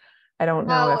 because I don't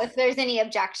know if there's any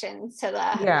objections to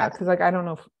the. Yeah, because like I don't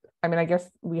know if, I mean, I guess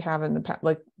we have in the past,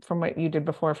 like from what you did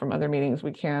before from other meetings,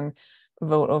 we can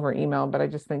vote over email, but I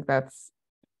just think that's.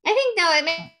 I think no, it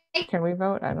may. Can we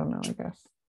vote? I don't know, I guess.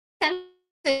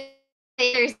 If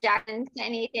there's objections to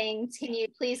anything, can you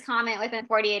please comment within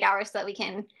 48 hours so that we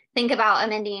can think about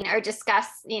amending or discuss,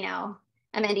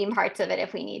 amending parts of it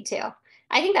if we need to.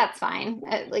 I think that's fine,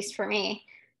 at least for me.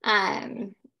 I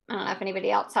don't know if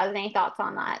anybody else has any thoughts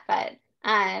on that, but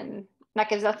that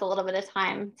gives us a little bit of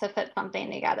time to put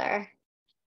something together.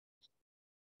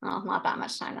 Well, not that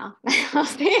much time though.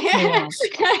 Yeah.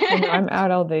 I'm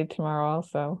out all day tomorrow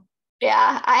also.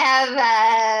 Yeah, I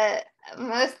have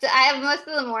most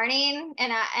of the morning,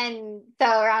 and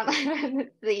so around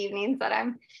the evenings that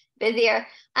I'm busier.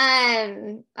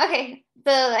 Okay,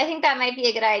 so I think that might be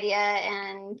a good idea,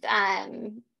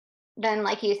 and then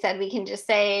like you said, we can just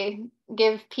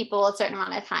give people a certain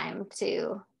amount of time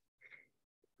to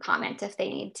comment if they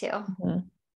need to.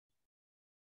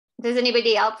 Does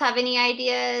anybody else have any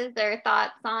ideas or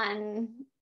thoughts on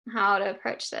how to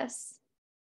approach this?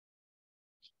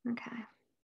 Okay.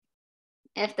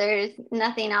 If there's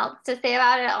nothing else to say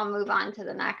about it, I'll move on to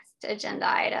the next agenda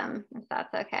item, if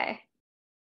that's okay.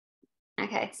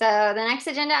 Okay, so the next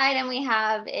agenda item we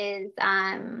have is,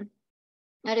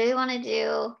 what do we want to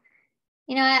do?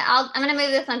 You know what, I'm going to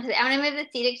move this one I'm going to move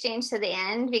the seed exchange to the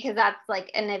end, because that's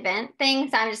like an event thing.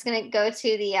 So I'm just going to go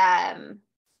to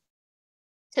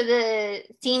the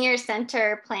senior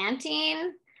center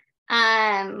planting,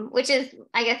 which is,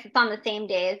 I guess it's on the same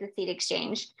day as the seed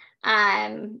exchange,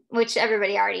 which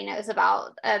everybody already knows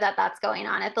about, that's going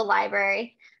on at the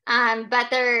library. But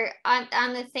they're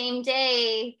on the same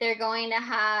day, they're going to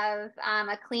have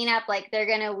a cleanup, like they're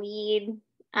going to weed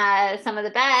some of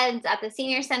the beds at the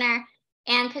senior center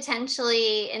and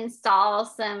potentially install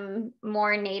some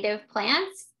more native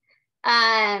plants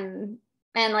and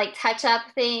like touch up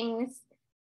things.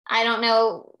 I don't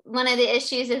know. One of the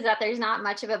issues is that there's not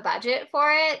much of a budget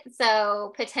for it.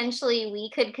 So potentially we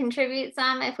could contribute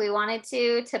some if we wanted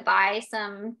to buy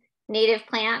some native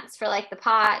plants for like the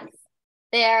pots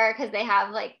there, because they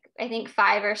have like, I think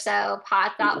 5 or so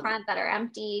pots out front that are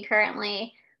empty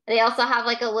currently. They also have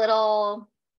like a little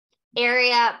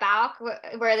area back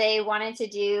where they wanted to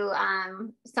do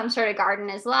some sort of garden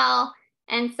as well.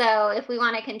 And so if we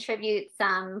want to contribute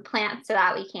some plants to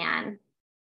that, we can.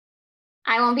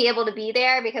 I won't be able to be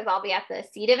there because I'll be at the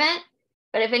seed event.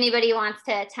 But if anybody wants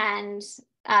to attend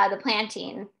the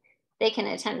planting, they can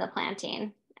attend the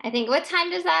planting. I think, what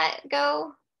time does that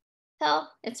go till?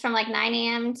 It's from like 9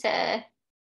 a.m. to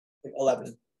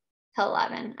 11. Till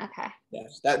 11. Okay.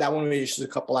 Yes, that one is just a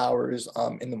couple hours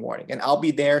in the morning, and I'll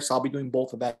be there. So I'll be doing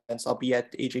both events. I'll be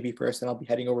at the AJB first, and I'll be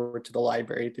heading over to the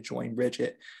library to join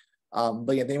Bridget.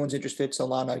 But yeah, if anyone's interested,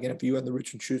 Solana, again, if you and the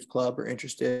Roots and Shoots Club are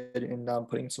interested in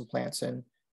putting some plants in,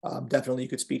 definitely you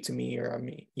could speak to me or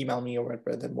email me or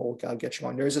whatever, then we'll get you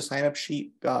on. There is a sign up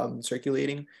sheet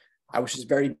circulating. I was just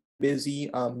very busy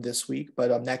this week,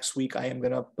 but next week I am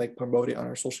gonna like promote it on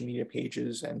our social media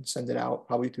pages and send it out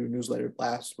probably through newsletter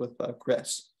blast with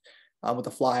Chris with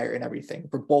the flyer and everything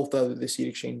for both of the seed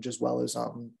exchange as well as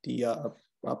the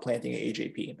planting at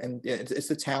AJP. And it's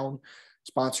the town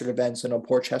sponsored events. And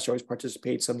Port Chester always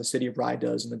participates, and the city of Rye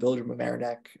does, and the village of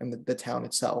Mamaroneck and the town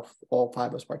itself. All 5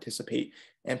 of us participate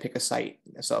and pick a site.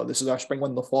 So this is our spring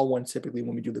one. The fall one typically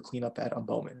when we do the cleanup at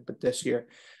Bowman, but this year,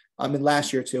 and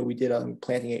last year too, we did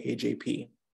planting at AJP.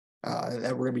 And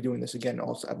we're going to be doing this again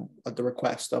also at the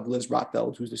request of Liz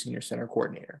Rothfeld, who's the senior center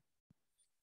coordinator.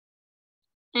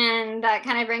 And that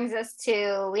kind of brings us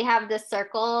to, we have this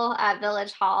circle at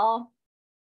Village Hall.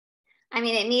 I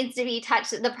mean, it needs to be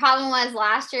touched. The problem was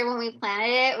last year when we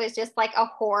planted it, it was just like a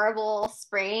horrible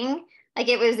spring. Like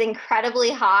it was incredibly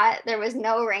hot. There was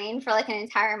no rain for like an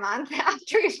entire month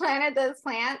after we planted those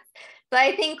plants. So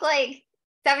I think like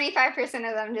 75%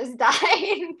 of them just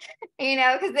died, you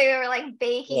know, because they were like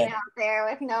baking out there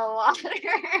with no water.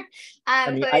 I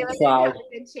mean, so I they tried. have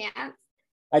a good chance.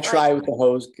 I tried with the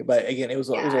hose, but again, it was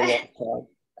a long time.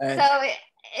 So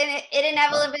it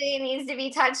inevitably needs to be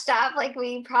touched up. Like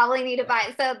we probably need to buy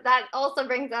it. So that also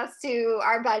brings us to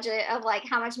our budget of like,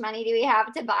 how much money do we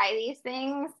have to buy these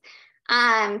things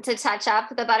to touch up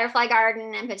the butterfly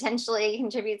garden and potentially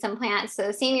contribute some plants to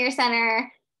the senior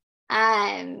center.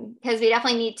 Because we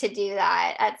definitely need to do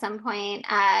that at some point.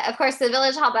 Of course, the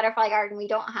Village Hall Butterfly Garden, we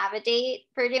don't have a date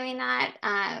for doing that.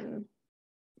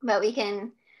 But we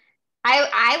can,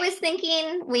 I was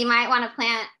thinking we might want to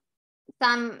plant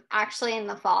some actually in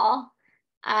the fall.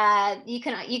 You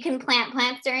can plant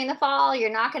plants during the fall.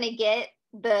 You're not going to get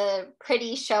the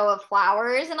pretty show of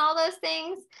flowers and all those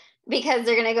things because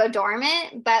they're going to go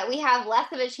dormant, but we have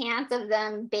less of a chance of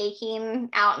them baking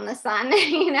out in the sun,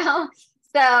 you know?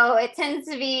 So it tends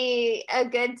to be a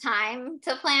good time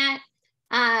to plant.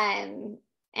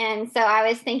 And so I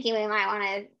was thinking we might want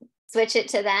to switch it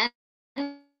to then.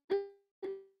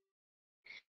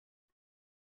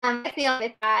 I feel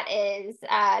with that is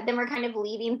then we're kind of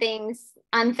leaving things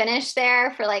unfinished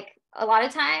there for like a lot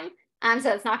of time.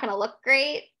 So it's not going to look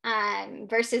great.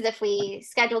 Versus if we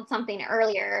scheduled something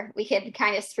earlier, we could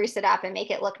kind of spruce it up and make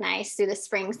it look nice through the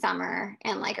spring, summer,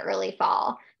 and like early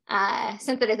fall.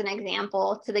 Since it is an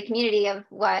example to the community of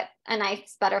what a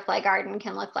nice butterfly garden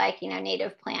can look like, you know,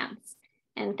 native plants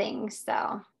and things.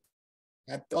 So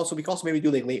also, we can also maybe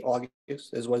do like late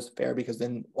August as was fair, because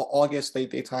then August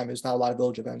late time is not a lot of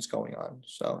village events going on,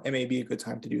 so it may be a good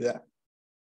time to do that.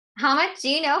 How much do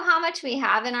you know how much we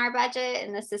have in our budget,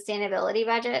 in the sustainability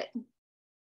budget?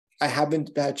 I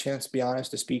haven't had a chance, to be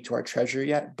honest, to speak to our treasurer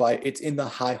yet, but it's in the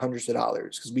high hundreds of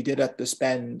dollars because we did have to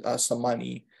spend some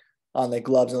money on like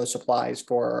gloves and other supplies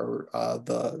for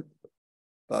the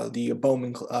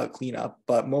Bowman cleanup,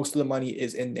 but most of the money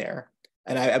is in there.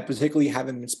 And I particularly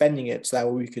haven't been spending it so that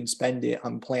way we can spend it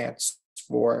on plants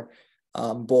for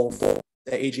both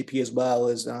the AGP as well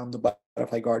as the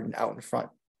butterfly garden out in front.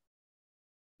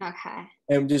 Okay.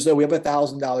 And we have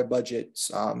 $1,000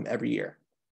 budgets every year.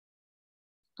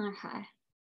 Okay.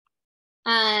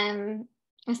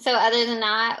 So other than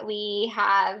that, we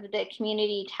have the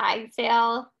community tag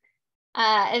sale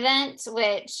event,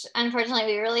 which unfortunately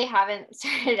we really haven't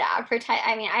started advertising.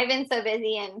 I mean, I've been so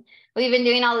busy and we've been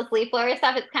doing all this leaf blower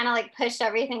stuff. It's kind of like pushed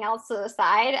everything else to the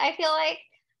side, I feel like.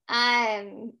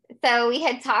 So we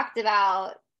had talked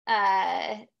about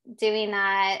doing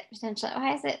that potentially.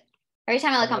 Why is it every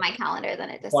time I look on my calendar, then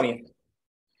it just 20th.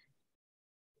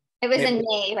 It was in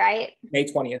May, right? May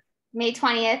 20th. May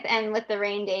 20th, and with the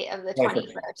rain date of the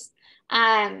 21st.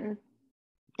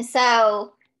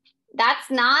 So that's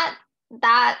not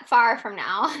that far from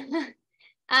now.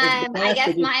 I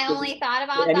guess my only thought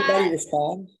about that. Did anybody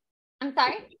respond? I'm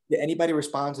sorry? Did anybody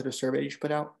respond to the survey you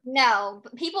put out? No,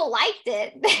 people liked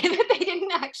it, but they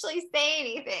didn't actually say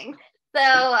anything. So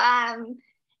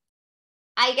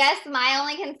I guess my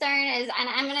only concern is, and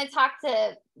I'm going to talk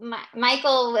to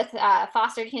Michael with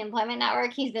Foster Teen Employment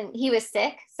Network, he was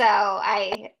sick, so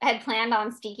I had planned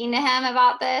on speaking to him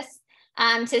about this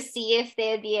to see if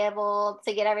they would be able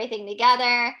to get everything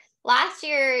together. Last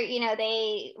year,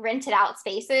 they rented out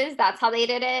spaces. That's how they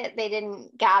did it. They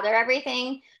didn't gather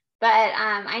everything, but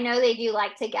I know they do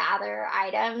like to gather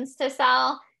items to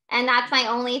sell. And that's my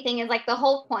only thing, is like the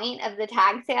whole point of the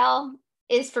tag sale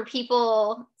is for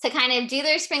people to kind of do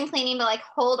their spring cleaning, but like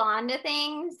hold on to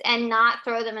things and not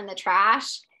throw them in the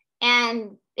trash,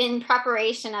 and in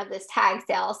preparation of this tag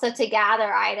sale. So to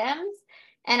gather items.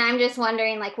 And I'm just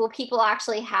wondering, like, will people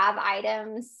actually have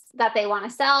items that they want to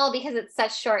sell, because it's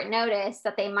such short notice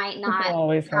that they might not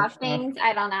always have things?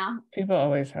 I don't know. People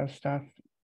always have stuff.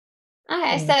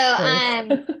 Okay, so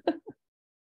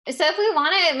so if we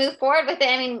want to move forward with it,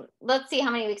 I mean, let's see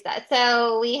how many weeks that.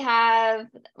 So we have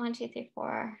 1, 2, 3,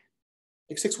 4.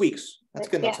 Like 6 weeks. That's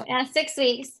good enough time. Yeah, 6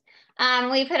 weeks.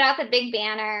 We put out the big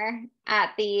banner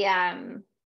at the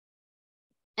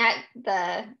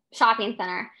shopping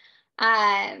center.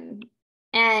 And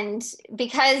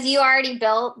because you already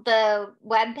built the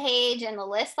web page and the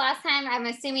list last time, I'm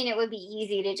assuming it would be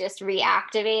easy to just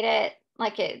reactivate it.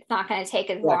 Like, it's not going to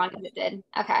take as long as it did.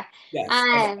 Okay.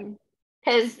 Yes.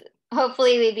 Because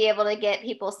hopefully we'd be able to get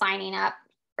people signing up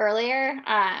earlier.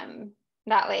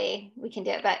 That way we can do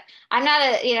it. But I'm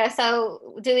not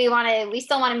so do we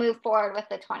still want to move forward with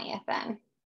the 20th then?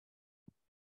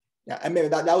 Yeah, I mean,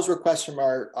 that was a request from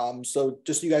our, so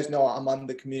just so you guys know, I'm on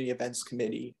the community events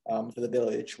committee for the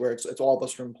village, where it's all of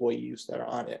us are employees that are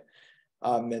on it.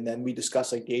 And then we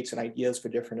discuss like dates and ideas for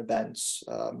different events,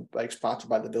 like sponsored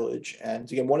by the village.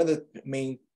 And again, one of the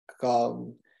main,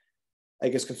 I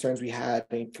guess, concerns we had,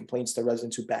 and complaints to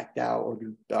residents who backed out or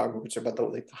were concerned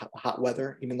about the hot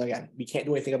weather, even though, again, we can't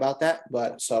do anything about that.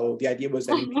 But so the idea was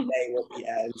that EPA will be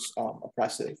as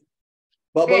oppressive.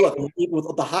 But look,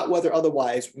 with the hot weather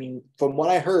otherwise, I mean, from what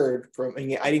I heard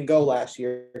I didn't go last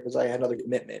year because I had another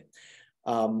commitment.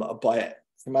 But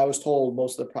from what I was told,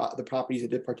 most of the properties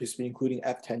that did participate, including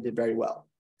F10, did very well.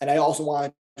 And I also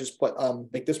want to just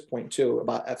make this point too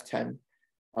about F10.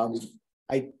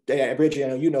 Bridget, I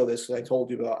know you know this because I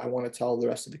told you, but I want to tell the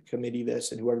rest of the committee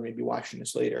this, and whoever may be watching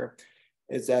this later,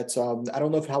 is that I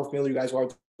don't know how familiar you guys are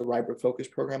with the Rye Brook Focus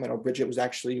program. I know Bridget was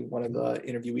actually one of the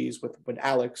interviewees when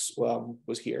Alex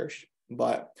was here,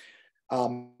 but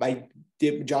I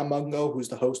did, John Mungo, who's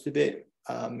the host of it,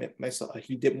 myself,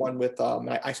 he did one with,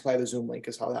 I supply the Zoom link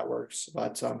is how that works,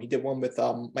 but he did one with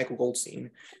Michael Goldstein,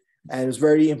 and it was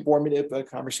very informative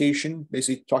conversation.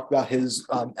 Basically talked about his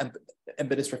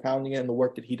impetus for founding it and the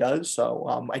work that he does.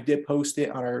 So I did post it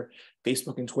on our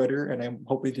Facebook and Twitter, and I'm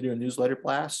hoping to do a newsletter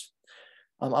blast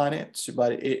on it,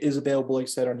 but it is available, like I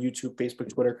said, on YouTube, Facebook,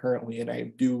 Twitter currently, and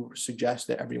I do suggest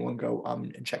that everyone go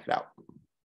and check it out.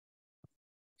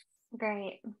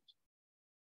 Great.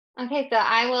 Okay, so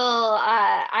I will,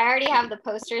 I already have the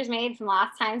posters made from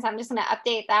last time, so I'm just going to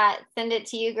update that, send it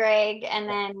to you, Greg, and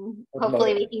then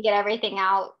hopefully we can get everything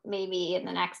out maybe in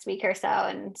the next week or so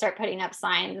and start putting up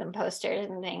signs and posters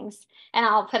and things. And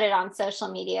I'll put it on social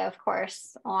media, of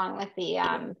course, along with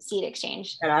the seed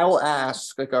exchange. And I will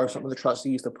ask some of the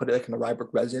trustees to put it in the Rye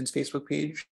Brook Residents Facebook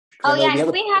page. Oh yeah,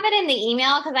 can we have it in the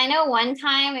email? Because I know one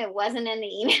time it wasn't in the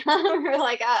email. We're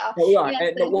like, oh,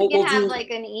 we can have like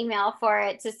an email for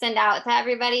it to send out to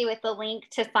everybody with the link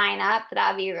to sign up.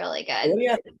 That'd be really good. Let me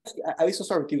ask, at least I'll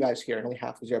start with you guys here. Only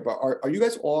half is here, but are you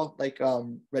guys all like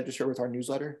registered with our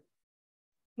newsletter?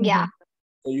 Yeah.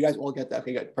 So you guys all get that.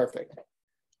 Okay, good, perfect.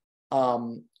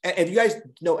 And if you guys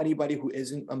know anybody who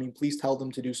isn't, I mean, please tell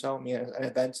them to do so. I mean, at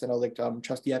events, and like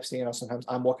Trustee Epstein, sometimes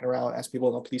I'm walking around, ask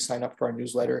people, please sign up for our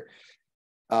newsletter.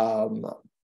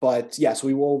 But yeah, so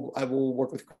I will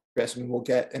work with Chris, and we'll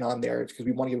get it on there because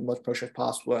we want to give as much promotion as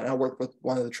possible. And I'll work with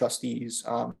one of the trustees,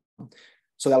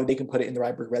 so that way they can put it in the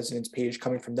Rye Brook Residents page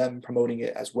coming from them promoting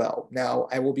it as well. Now,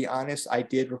 I will be honest, I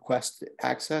did request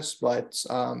access, but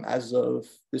as of,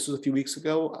 this was a few weeks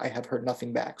ago, I have heard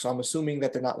nothing back. So I'm assuming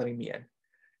that they're not letting me in.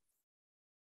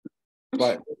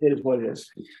 But it is what it is.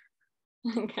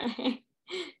 Okay.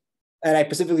 And I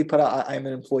specifically put out, I'm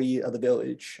an employee of the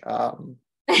village.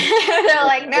 They're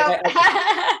like, nope.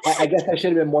 I guess I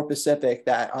should have been more specific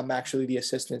that I'm actually the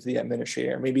assistant to the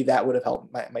administrator. Maybe that would have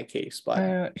helped my case.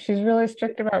 But she's really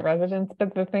strict about residents.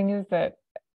 But the thing is that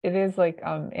it is like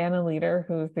Anna Leader,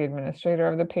 who's the administrator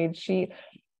of the page sheet,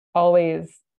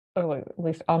 always, or at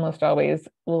least almost always,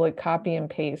 will like copy and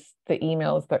paste the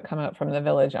emails that come out from the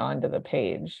village onto the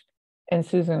page. And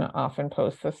Susan often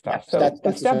posts the stuff. So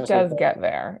the stuff does get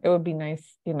there. It would be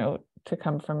nice, to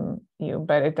come from you,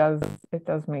 but it does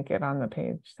make it on the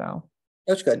page. So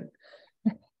that's good.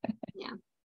 Yeah.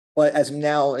 But as of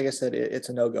now, like I said, it's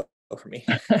a no-go for me.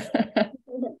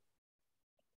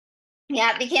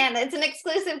 Yeah, you can't. It's an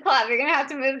exclusive club. You're gonna have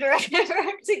to move to Rye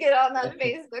Brook to get on that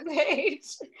Facebook page.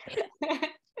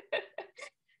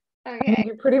 Okay.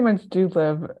 You pretty much do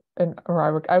live in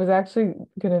Rye Brook. I was actually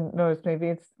gonna notice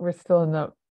maybe we're still in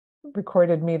the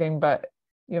recorded meeting, but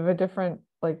you have a different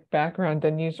like background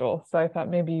than usual. So I thought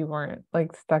maybe you weren't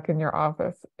like stuck in your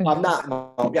office. I'm not.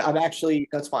 No. Yeah, I'm actually.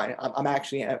 That's fine. I'm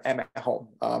actually am at home.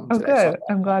 Oh, Today, good.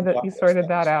 so I'm glad that you sorted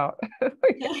that out.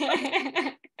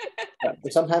 Yeah,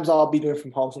 but sometimes I'll be doing it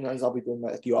from home. Sometimes I'll be doing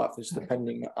it at the office,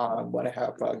 depending on what I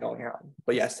have going on.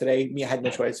 But yes, today I had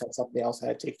no choice. That's something else I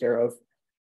had to take care of.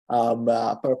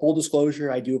 But full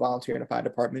disclosure, I do volunteer in the fire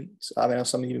department. I know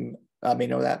some of you may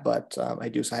know that, but I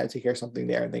do. So I had to take care of something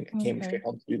there, and then I came straight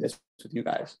home to do this with you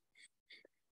guys.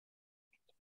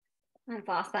 That's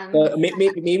awesome.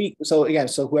 Maybe so again.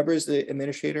 So whoever is the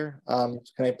administrator, can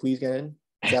I please get in?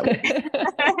 Is that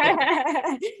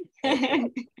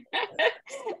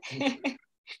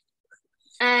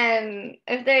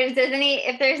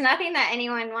if there's nothing that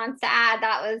anyone wants to add,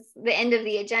 that was the end of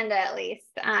the agenda at least.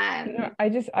 I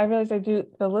realized I do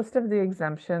the list of the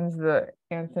exemptions, the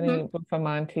Anthony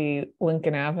Bufamonte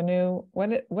Lincoln Avenue.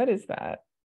 What is that?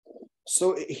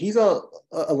 So he's a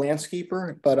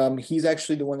landscaper, but he's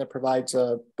actually the one that provides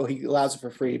but he allows it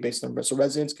for free based on so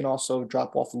residents can also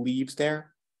drop off leaves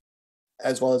there,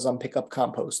 as well as pick up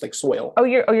compost like soil. Oh,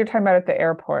 you're talking about at the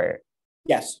airport.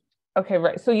 Yes. Okay,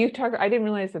 right. So you talked. I didn't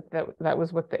realize that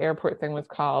was what the airport thing was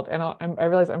called, and I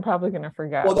realize I'm probably going to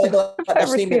forget. Well,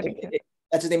 that's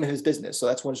the name of his business, so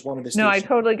that's one of his. No, stations. I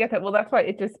totally get that. Well, that's why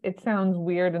it sounds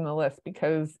weird in the list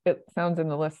because it sounds in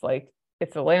the list like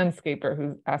it's a landscaper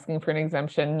who's asking for an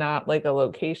exemption, not like a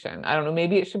location. I don't know.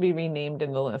 Maybe it should be renamed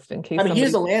in the list in case. I mean, he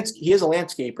is a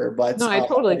landscaper, but no, I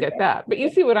totally get that. But you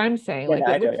see what I'm saying? Like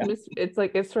it's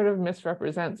like it sort of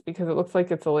misrepresents because it looks like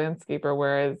it's a landscaper,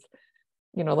 whereas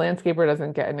landscaper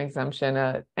doesn't get an exemption,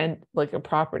 and like a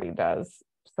property does.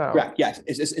 So correct. Yes,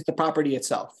 it's the property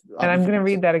itself. And I'm going to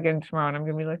read that again tomorrow, and I'm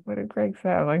going to be like, "What did Greg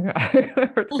say?" Like,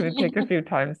 it's going to take a few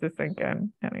times to sink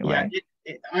in. Anyway,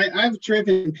 yeah, I've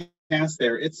driven past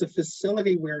there. It's a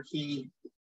facility where he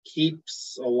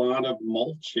keeps a lot of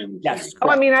mulch in. Yes. Oh,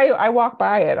 I mean, I walk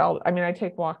by it. I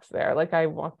take walks there. Like I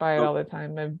walk by it all the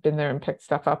time. I've been there and picked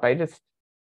stuff up. I just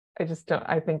don't.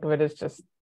 I think of it as just,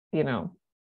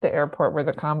 the airport where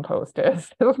the compost is,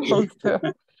 as opposed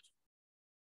to,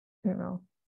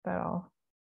 that all.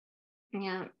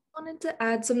 Yeah. I wanted to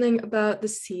add something about the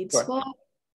seed swap.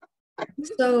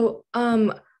 So,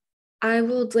 I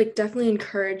will definitely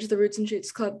encourage the Roots and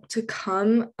Shoots Club to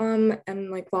come and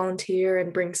volunteer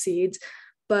and bring seeds,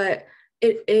 but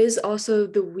it is also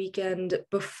the weekend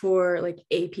before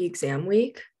AP exam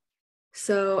week.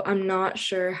 So I'm not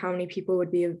sure how many people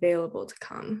would be available to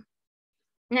come.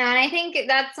 No, and I think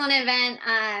that's one event,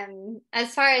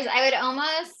 as far as I would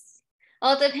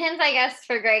well, it depends, I guess,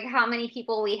 for Greg, how many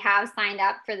people we have signed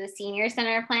up for the senior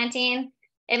center planting.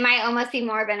 It might almost be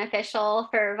more beneficial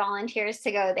for volunteers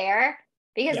to go there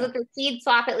because with the seed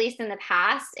swap, at least in the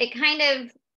past, it kind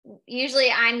of, usually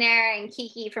I'm there and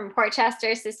Kiki from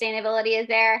Portchester Sustainability is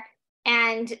there,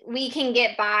 and we can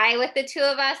get by with the two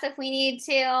of us if we need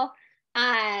to.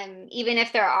 Even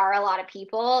if there are a lot of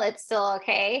people, it's still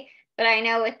okay. But I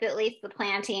know with at least the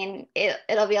planting,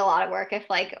 it'll be a lot of work if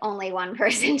only one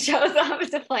person shows up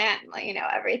to plant,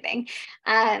 everything.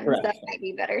 So it might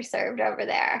be better served over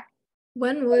there.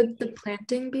 When would the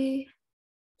planting be?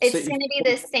 It's going to be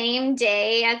the same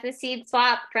day as the seed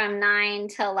swap from 9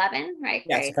 to 11, right?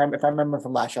 Yes, if I remember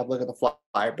from last year, I'll look at the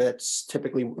flyer, but it's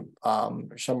typically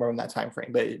somewhere in that time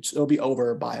frame. But it'll be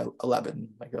over by 11,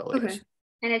 okay.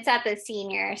 And it's at the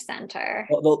senior center.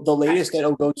 Well, the latest that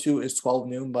it'll go to is 12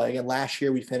 noon. But again, last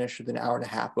year we finished with an hour and a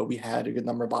half, but we had a good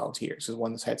number of volunteers because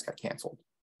one of the sites got canceled.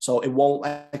 So it won't,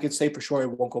 I could say for sure, it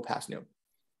won't go past noon.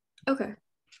 Okay.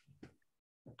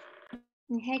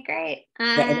 Okay, great.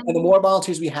 And the more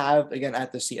volunteers we have, again,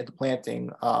 at the planting,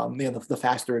 the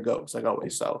faster it goes, like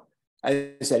always. So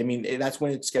I said, I mean, that's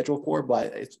when it's scheduled for,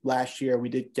 but it's last year we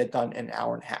did get done in an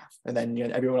hour and a half, and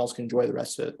then everyone else can enjoy the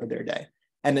rest of their day.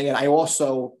 And again, I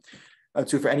also,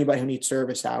 too, for anybody who needs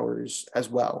service hours as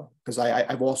well, because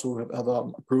I've also have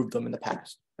approved them in the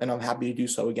past, and I'm happy to do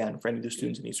so again for any of the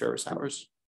students who need service hours.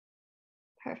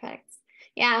 Perfect.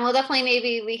 Yeah, and we'll definitely,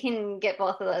 maybe we can get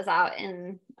both of those out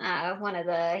in one of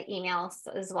the emails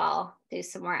as well, do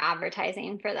some more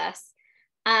advertising for this.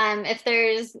 If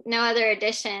there's no other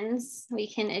additions,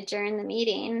 we can adjourn the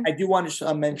meeting. I do want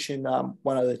to mention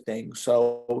one other thing.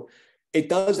 So it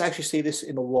does actually say this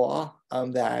in the law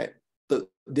that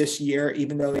this year,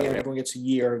 even though everyone gets a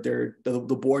year, the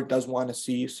board does want to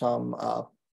see some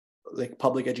like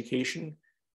public education,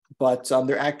 but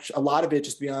they're actually, a lot of it,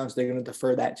 just to be honest, they're going to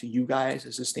defer that to you guys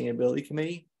as sustainability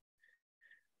committee.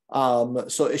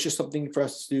 So it's just something for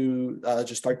us to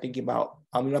just start thinking about.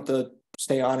 I'm gonna have to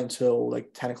stay on until like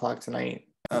 10 o'clock tonight,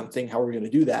 think how we're going to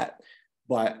do that,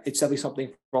 but it's definitely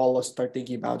something for all of us to start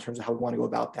thinking about in terms of how we want to go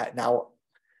about that. Now,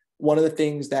 one of the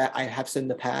things that I have said in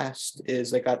the past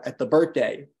is like at the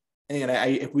birthday, and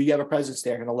if we have a presence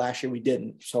there, and last year we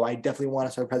didn't, so I definitely want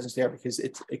us to have a presence there, because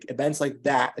it's like, events like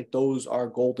that, like those are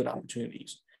golden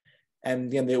opportunities. And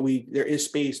again, there is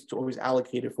space to always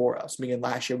allocate it for us. I mean,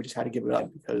 last year we just had to give it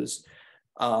up because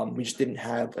we just didn't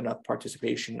have enough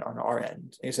participation on our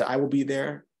end. Like I said, I will be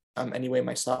there anyway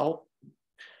myself.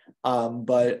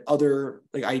 But other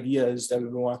like ideas that we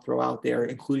want to throw out there,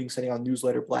 including sending out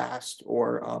newsletter blast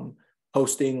or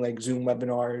hosting like Zoom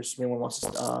webinars. If anyone wants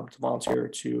to volunteer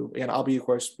to, and I'll be, of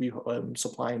course,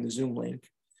 supplying the Zoom link.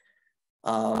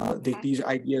 These are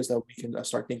ideas that we can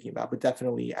start thinking about, but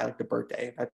definitely at like the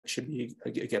birthday, that should be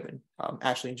a given.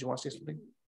 Ashley, do you want to say something?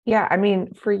 Yeah, I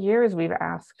mean, for years we've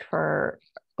asked for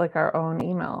like our own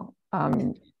email,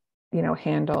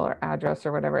 handle or address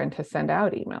or whatever, and to send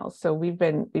out emails. So we've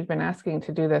been asking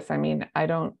to do this. I mean,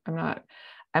 I'm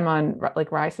on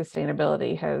like Rye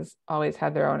Sustainability has always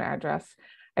had their own address.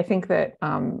 I think that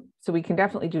so we can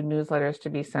definitely do newsletters to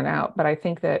be sent out, but I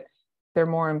think that they're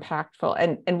more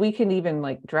impactful, and we can even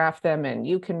like draft them, and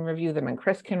you can review them, and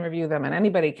Chris can review them, and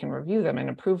anybody can review them and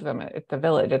approve them at the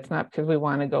village. It's not because we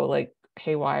want to go like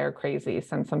haywire crazy,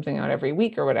 send something out every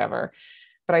week or whatever.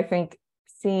 But I think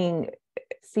seeing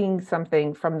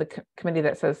something from the committee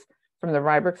that says from the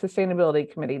Rye Brook Sustainability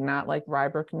Committee, not like Rye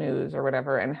Brook News or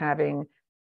whatever, and having,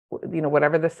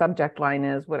 whatever the subject line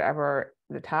is, whatever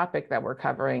the topic that we're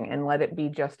covering, and let it be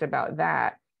just about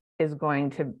that, is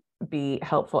going to be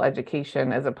helpful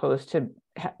education, as opposed to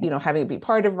having it be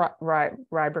part of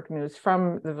Rye Brook News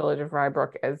from the village of Rye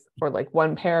Brook, or like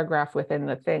one paragraph within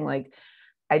the thing. Like,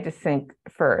 I just think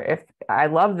if I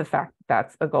love the fact that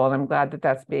that's a goal, and I'm glad that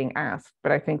that's being asked,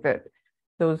 but I think that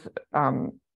those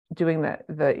doing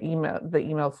the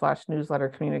email/newsletter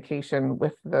communication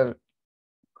with the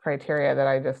criteria that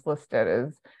I just listed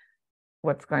is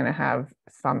what's going to have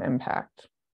some impact.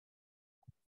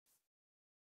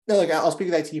 No, like I'll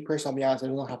speak with IT person. I'll be honest, I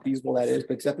don't know how feasible that is,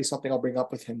 but it's definitely something I'll bring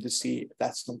up with him to see if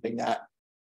that's something that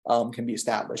can be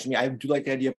established. I mean, I do like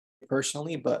the idea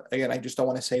personally, but again, I just don't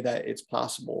want to say that it's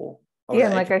possible. Yeah,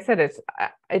 and like I said,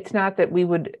 it's not that we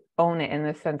would own it in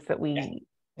the sense that we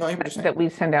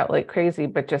send out like crazy,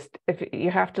 but just if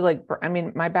you have to like, I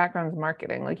mean, my background's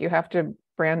marketing, like you have to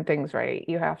brand things right,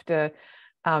 you have to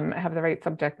have the right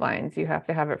subject lines, you have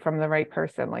to have it from the right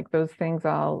person, like those things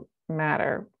all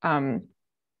matter.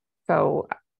 So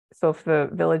if the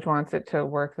village wants it to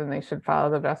work, then they should follow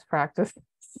the best practice.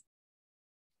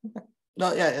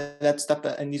 No, yeah, that's stuff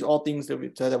that, and these all things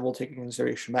that we'll take into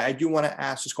consideration. But I do want to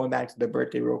ask, just going back to the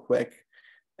birthday real quick,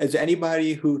 is there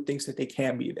anybody who thinks that they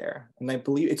can be there? And I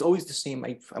believe it's always the same.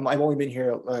 I've only been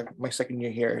here my second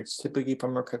year here. It's typically, if I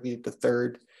remember correctly, the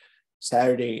third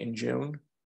Saturday in June.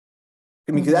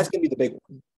 I mean, because that's gonna be the big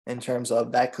one in terms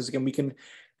of that. Because again, we can,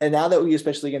 and now that we,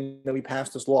 especially again, that we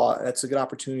passed this law, that's a good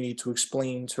opportunity to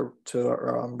explain to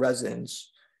residents.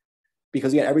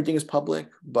 Because again, everything is public,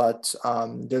 but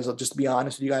just to be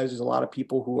honest with you guys, there's a lot of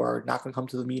people who are not going to come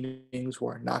to the meetings, who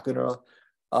are not going to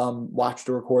watch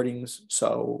the recordings.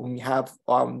 So when you have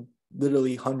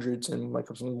literally hundreds and like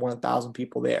more than 1,000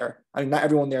 people there, I mean, not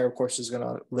everyone there, of course, is going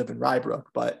to live in Rye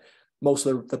Brook, but most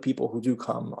of the people who do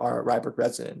come are Rye Brook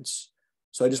residents.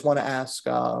 So I just want to ask,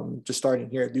 just starting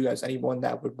here, do you guys, anyone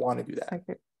that would want to do that?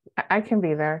 I can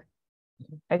be there.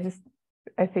 I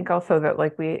think also that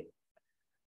like we've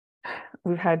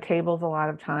had tables a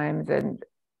lot of times, and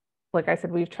like I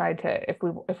said, we've tried to,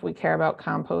 if we care about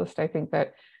compost, I think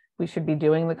that we should be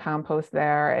doing the compost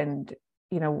there, and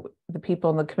the people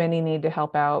in the committee need to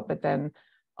help out, but then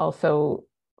also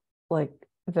like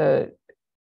the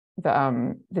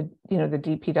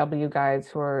DPW guys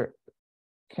who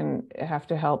can have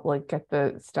to help like get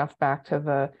the stuff back to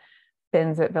the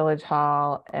bins at Village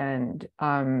Hall, and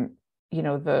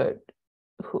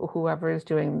whoever is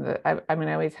doing I mean,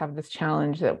 I always have this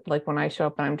challenge that like when I show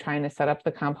up and I'm trying to set up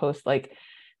the compost, like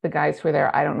the guys who are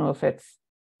there, I don't know if it's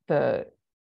the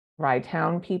Rye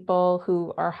Town people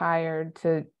who are hired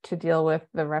to deal with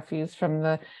the refuse from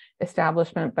the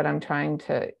establishment, but I'm trying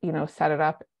to, set it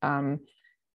up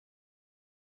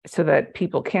so that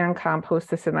people can compost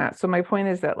this and that. So my point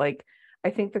is that like, I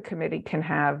think the committee can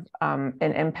have an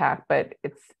impact, but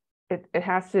it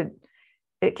has to,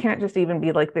 it can't just even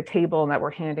be like the table and that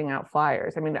we're handing out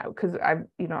flyers. I mean, because I've,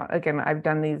 you know, again, I've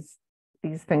done these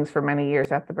things for many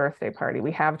years at the birthday party.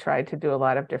 We have tried to do a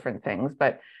lot of different things,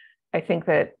 but I think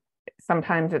that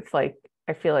sometimes it's like,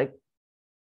 I feel like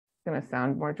it's going to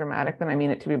sound more dramatic than I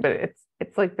mean it to be, but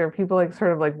it's like there are people like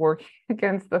sort of like working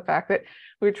against the fact that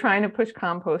we're trying to push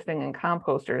composting and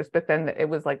composters, but then it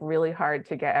was like really hard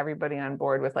to get everybody on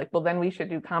board with like, well, then we should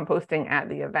do composting at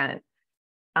the event.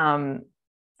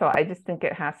 So I just think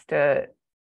it has to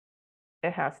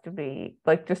be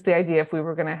like just the idea, if we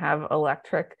were going to have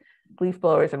electric leaf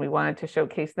blowers and we wanted to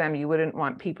showcase them, you wouldn't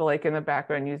want people like in the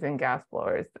background using gas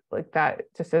blowers like that.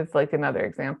 Just as like another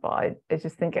example, I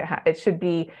just think it should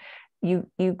be, you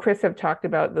Chris have talked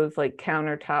about those like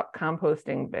countertop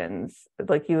composting bins,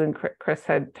 like you and Chris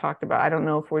had talked about. I don't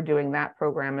know if we're doing that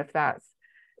program, if that's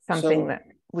something that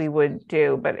we would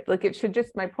do, but like it should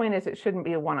just, my point is it shouldn't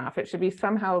be a one-off. It should be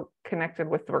somehow connected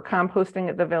with, we're composting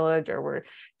at the village, or we're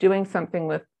doing something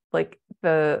with like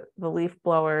the leaf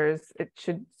blowers. It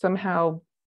should somehow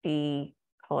be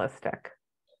holistic.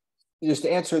 Just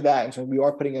to answer that, and so we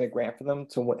are putting in a grant for them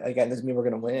to, again, doesn't mean we're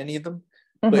going to win any of them,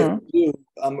 but if we do,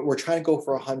 we're trying to go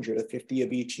for 100, 50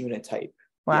 of each unit type.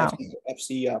 Wow.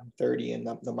 FC 30 and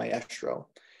the Maestro.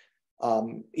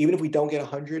 Even if we don't get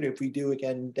 100, if we do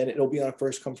again, then it'll be on a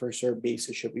first come first serve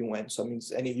basis should we win. So it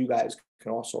means any of you guys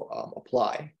can also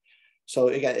apply. So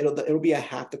again, it'll be at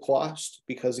half the cost,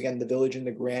 because again, the village and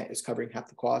the grant is covering half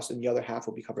the cost, and the other half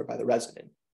will be covered by the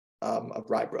resident of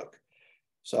Rye Brook.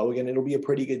 So again, it'll be a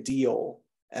pretty good deal.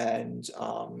 And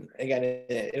again,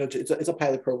 it's a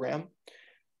pilot program,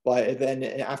 but then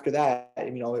after that,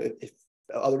 you know, if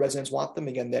other residents want them,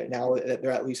 again, now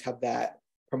they're at least have that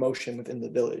promotion within the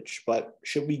village. But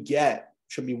should we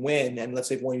win, and let's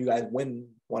say if one of you guys win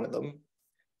one of them,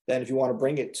 then if you want to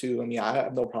bring it to, I mean, I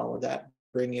have no problem with that,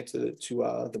 bringing it to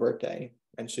the birthday,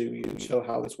 and so you show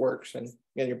how this works, and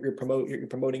again, you're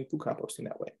promoting food composting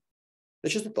that way.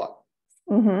 It's just a thought.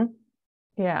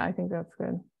 Yeah, I think that's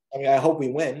good. I mean, I hope we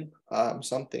win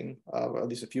something, at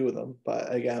least a few of them,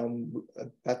 but again,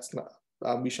 that's not,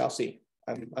 we shall see.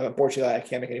 Unfortunately, I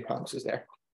can't make any promises there.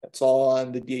 That's all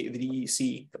on the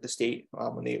DEC of the state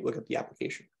when they look at the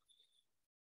application.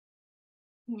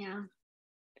 Yeah.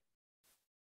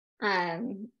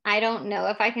 I don't know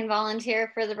if I can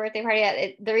volunteer for the birthday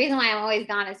party. The reason why I'm always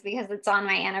gone is because it's on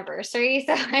my anniversary.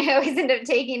 So I always end up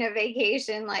taking a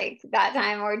vacation like that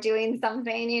time, or doing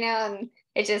something, you know, and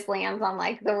it just lands on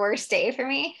like the worst day for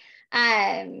me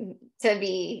to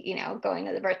be, you know, going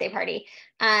to the birthday party.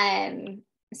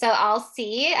 So I'll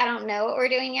see. I don't know what we're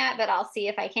doing yet, but I'll see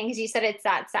if I can, because you said it's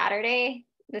that Saturday,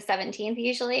 the 17th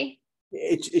usually.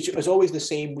 It's always the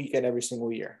same weekend every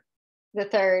single year. The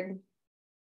 3rd.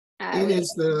 It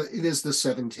is the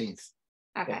 17th.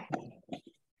 Okay.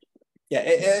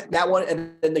 Yeah, that one,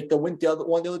 and then like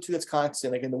the other two that's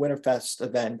constant, like in the Winterfest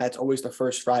event, that's always the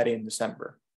first Friday in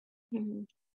December.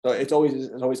 So it's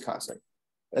always constant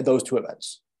at those two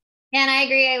events. And I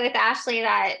agree with Ashley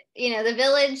that, you know, the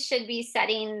village should be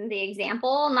setting the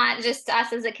example, not just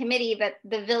us as a committee, but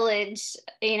the village,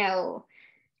 you know,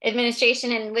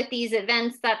 administration, and with these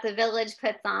events that the village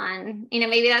puts on, you know,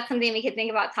 maybe that's something we could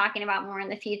think about talking about more in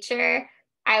the future.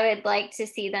 I would like to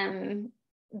see them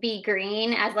be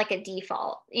green as like a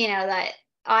default, you know, that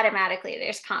automatically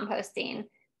there's composting,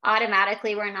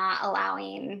 automatically we're not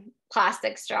allowing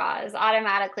plastic straws,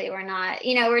 automatically we're not,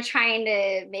 you know, we're trying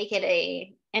to make it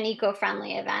an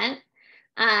eco-friendly event,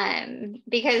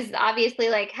 because obviously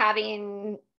like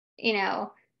having, you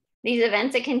know, these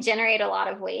events, it can generate a lot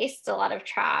of waste, a lot of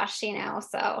trash, you know,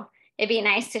 so it'd be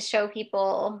nice to show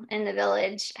people in the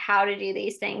village how to do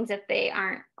these things if they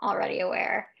aren't already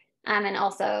aware, and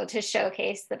also to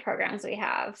showcase the programs we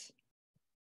have.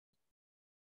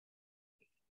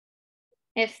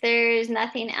 If there's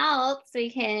nothing else, we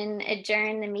can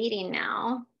adjourn the meeting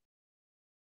now.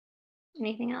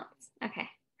 Anything else? Okay,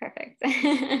 perfect.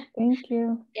 Thank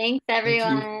you. Thanks,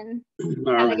 everyone.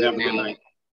 All right, have a good night.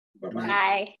 Bye-bye.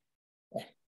 Bye.